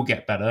we hope will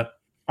get better,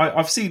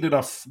 I've seen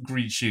enough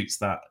green shoots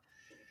that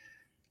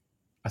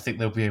I think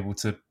they'll be able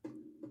to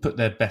put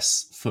their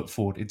best foot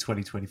forward in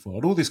 2024.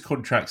 And all this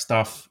contract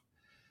stuff,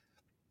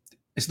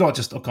 it's not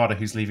just Okada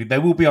who's leaving.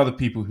 There will be other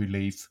people who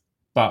leave,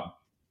 but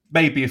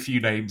maybe a few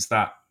names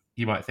that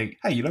you might think,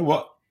 hey, you know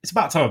what? It's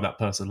about time that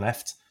person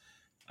left.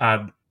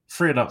 And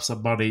freeing up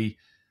some money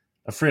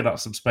and freeing up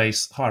some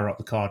space, higher up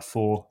the card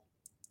for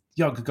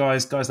younger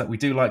guys that we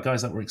do like,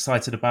 guys that we're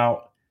excited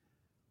about.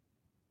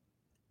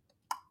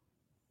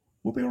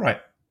 We'll be all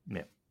right.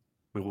 Yeah,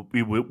 we will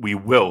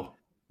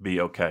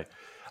be okay.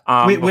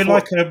 We're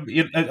like, I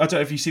don't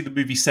know if you see the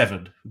movie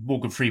Seven,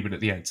 Morgan Freeman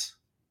at the end.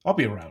 I'll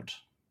be around.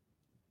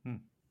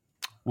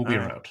 We'll be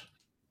around.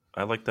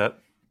 I like that.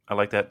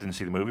 Didn't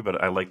see the movie,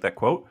 but I like that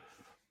quote.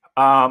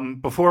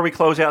 Before we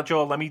close out,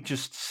 Joel, let me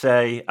just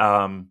say,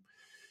 from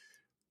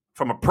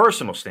a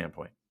personal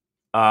standpoint,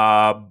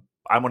 I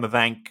want to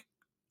thank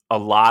a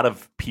lot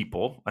of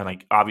people, and I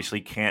obviously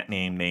can't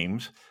name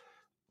names,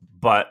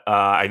 but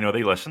I know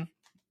they listen.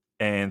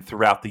 And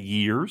throughout the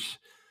years,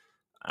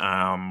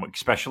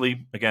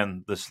 especially,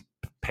 again, this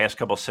past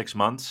couple 6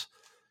 months,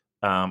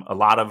 a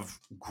lot of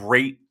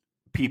great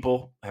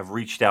people have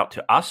reached out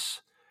to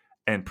us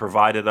and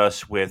provided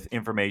us with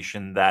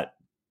information that,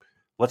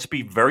 let's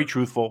be very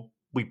truthful,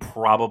 we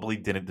probably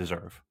didn't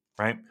deserve,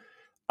 right?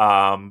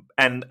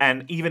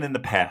 And even in the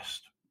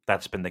past,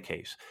 that's been the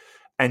case.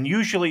 And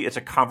usually it's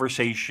a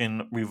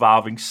conversation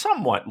revolving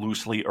somewhat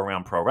loosely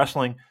around pro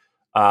wrestling.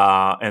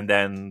 And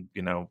then,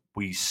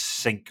 we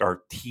sink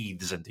our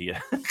teeth into you.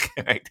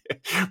 Right?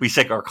 We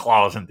sink our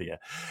claws into you.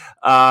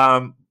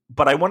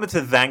 But I wanted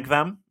to thank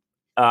them.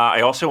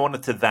 I also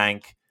wanted to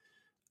thank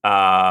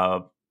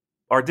our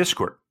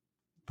Discord,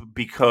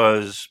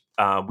 because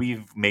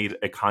we've made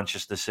a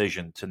conscious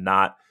decision to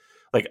not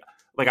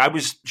like I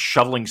was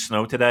shoveling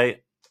snow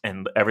today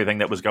and everything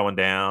that was going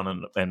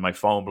down and my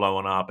phone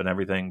blowing up and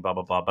everything, blah,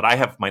 blah, blah. But I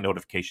have my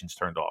notifications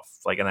turned off,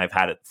 and I've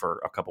had it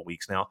for a couple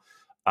weeks now.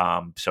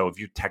 So if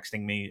you're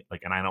texting me,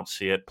 and I don't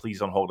see it, please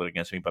don't hold it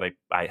against me. But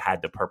I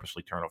had to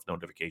purposely turn off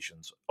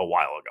notifications a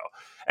while ago.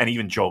 And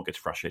even Joel gets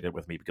frustrated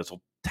with me because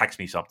he'll text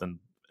me something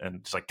and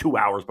it's 2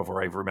 hours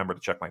before I remember to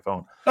check my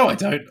phone. No, I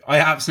don't. I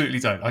absolutely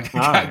don't. I can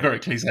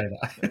categorically say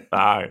that.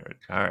 All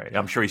right.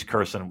 I'm sure he's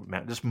cursing,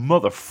 man. This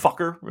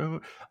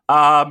motherfucker.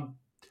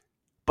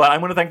 But I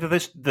want to thank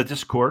the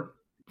Discord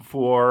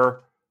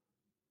for.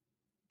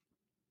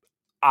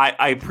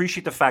 I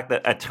appreciate the fact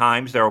that at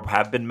times there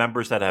have been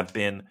members that have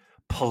been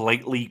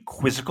politely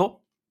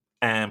quizzical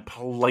and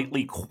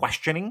politely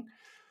questioning.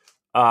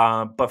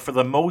 But for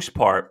the most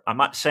part, I'm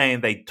not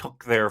saying they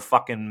took their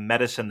fucking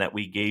medicine that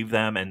we gave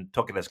them and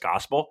took it as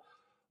gospel,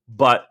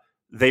 but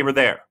they were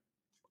there.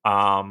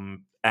 I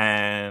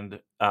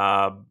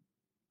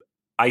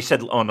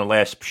said on the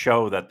last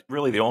show that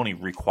really the only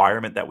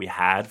requirement that we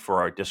had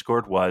for our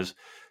Discord was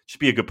just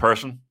be a good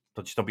person.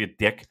 Just don't be a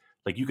dick.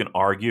 You can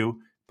argue,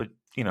 but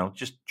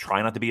just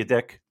try not to be a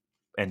dick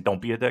and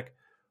don't be a dick.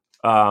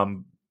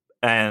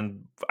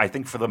 And I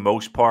think for the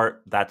most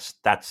part, that's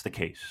the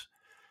case.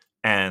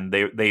 And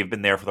they've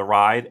been there for the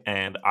ride,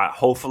 and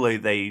hopefully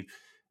they,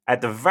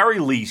 at the very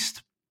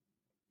least,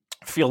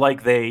 feel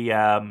like they,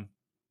 I don't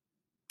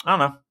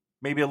know,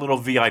 maybe a little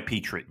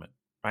VIP treatment,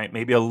 right?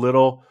 Maybe a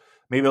little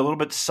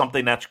bit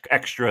something that's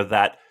extra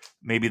that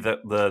maybe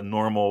the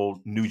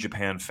normal New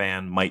Japan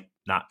fan might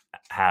not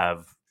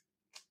have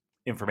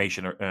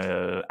information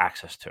or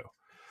access to.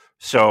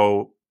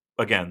 So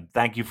again,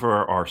 thank you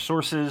for our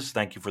sources.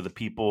 Thank you for the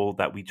people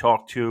that we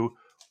talk to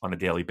on a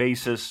daily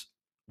basis,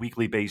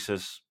 weekly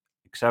basis,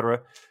 etc.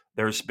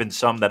 There's been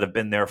some that have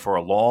been there for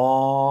a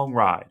long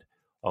ride,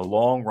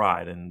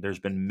 and there's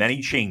been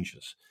many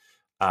changes,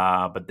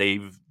 but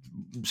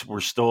we're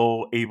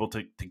still able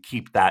to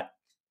keep that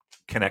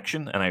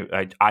connection,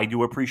 and I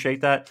do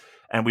appreciate that,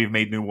 and we've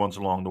made new ones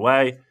along the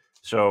way.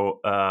 So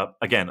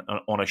again,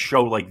 on a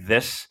show like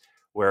this,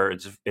 where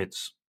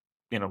it's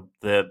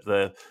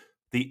the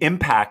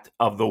impact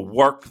of the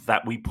work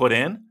that we put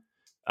in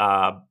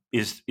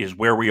is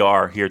where we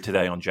are here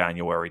today on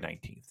January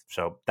 19th.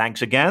 So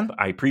thanks again.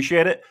 I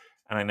appreciate it.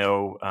 And I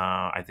know,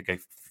 I think I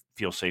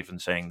feel safe in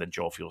saying that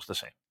Joel feels the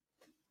same.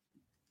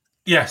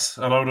 Yes.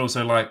 And I would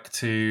also like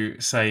to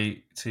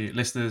say to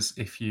listeners,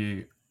 if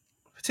you,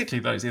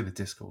 particularly those in the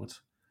Discord,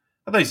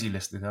 and those of you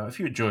listening now, if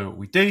you enjoy what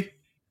we do,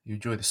 you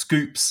enjoy the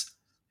scoops,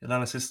 the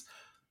analysis,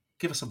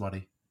 give us some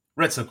money.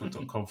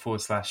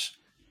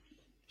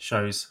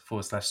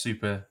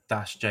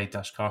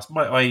 redcircle.com/shows/super-j-cast.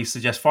 I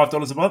suggest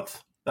 $5 a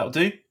month. That'll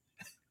do.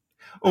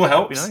 All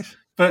helps. That'd be nice.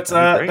 But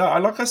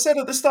like I said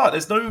at the start,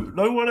 there's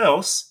no one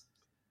else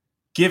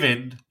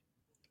giving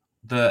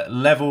the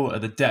level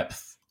and the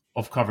depth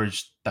of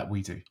coverage that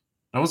we do.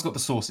 No one's got the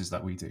sources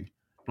that we do. No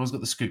one's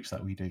got the scoops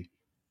that we do.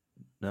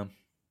 No.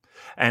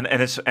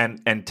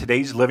 And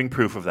today's living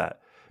proof of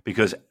that,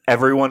 because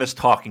everyone is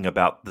talking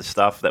about the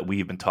stuff that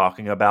we've been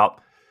talking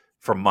about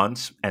for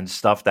months, and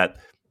stuff that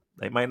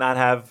they might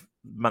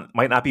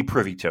not be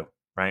privy to,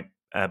 right?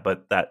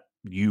 But that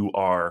you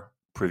are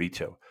privy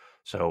to.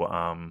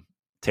 So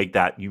take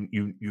that. You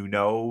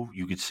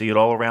can see it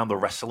all around the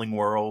wrestling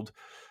world.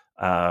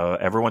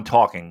 Everyone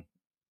talking.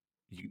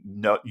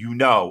 You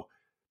know,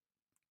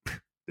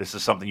 this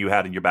is something you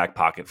had in your back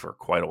pocket for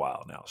quite a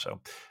while now. So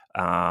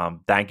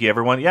thank you,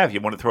 everyone. Yeah, if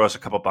you want to throw us a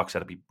couple bucks,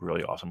 that'd be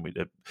really awesome.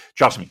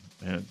 Trust me,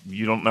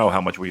 you don't know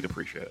how much we'd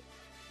appreciate it.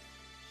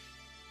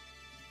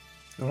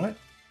 All right,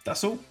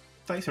 that's all.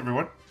 Thanks,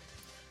 everyone.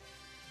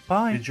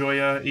 Bye.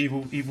 Enjoy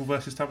Evil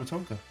versus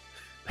Tamatonga.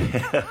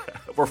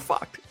 We're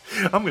fucked.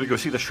 I'm going to go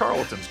see the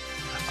Charlatans.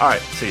 All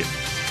right, see you.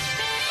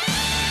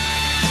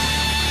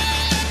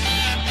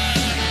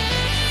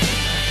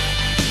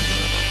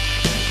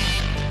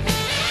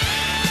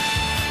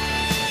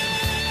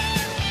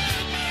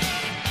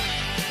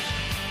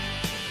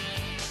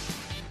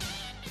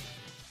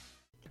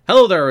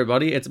 Hello there,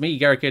 everybody. It's me,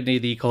 Garrett Kidney,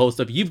 the co-host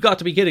of You've Got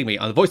to Be Kidding Me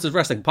on the Voices of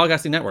Wrestling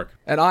Podcasting Network.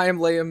 And I am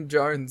Liam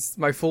Jones,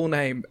 my full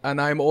name,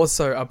 and I am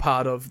also a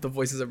part of the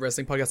Voices of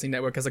Wrestling Podcasting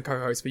Network as a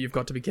co-host for You've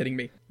Got to Be Kidding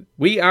Me.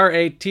 We are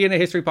a TNA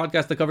history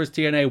podcast that covers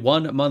TNA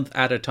 1 month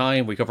at a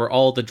time. We cover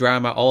all the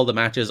drama, all the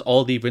matches,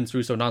 all the Vince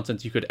Russo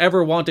nonsense you could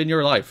ever want in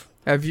your life.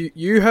 Have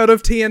you heard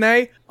of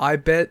TNA? I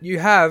bet you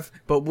have,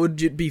 but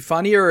would it be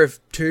funnier if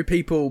two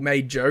people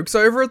made jokes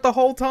over it the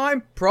whole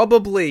time?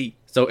 Probably.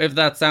 So if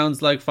that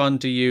sounds like fun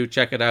to you,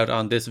 check it out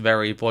on this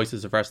very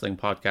Voices of Wrestling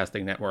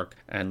Podcasting Network,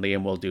 and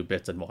Liam will do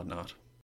bits and whatnot.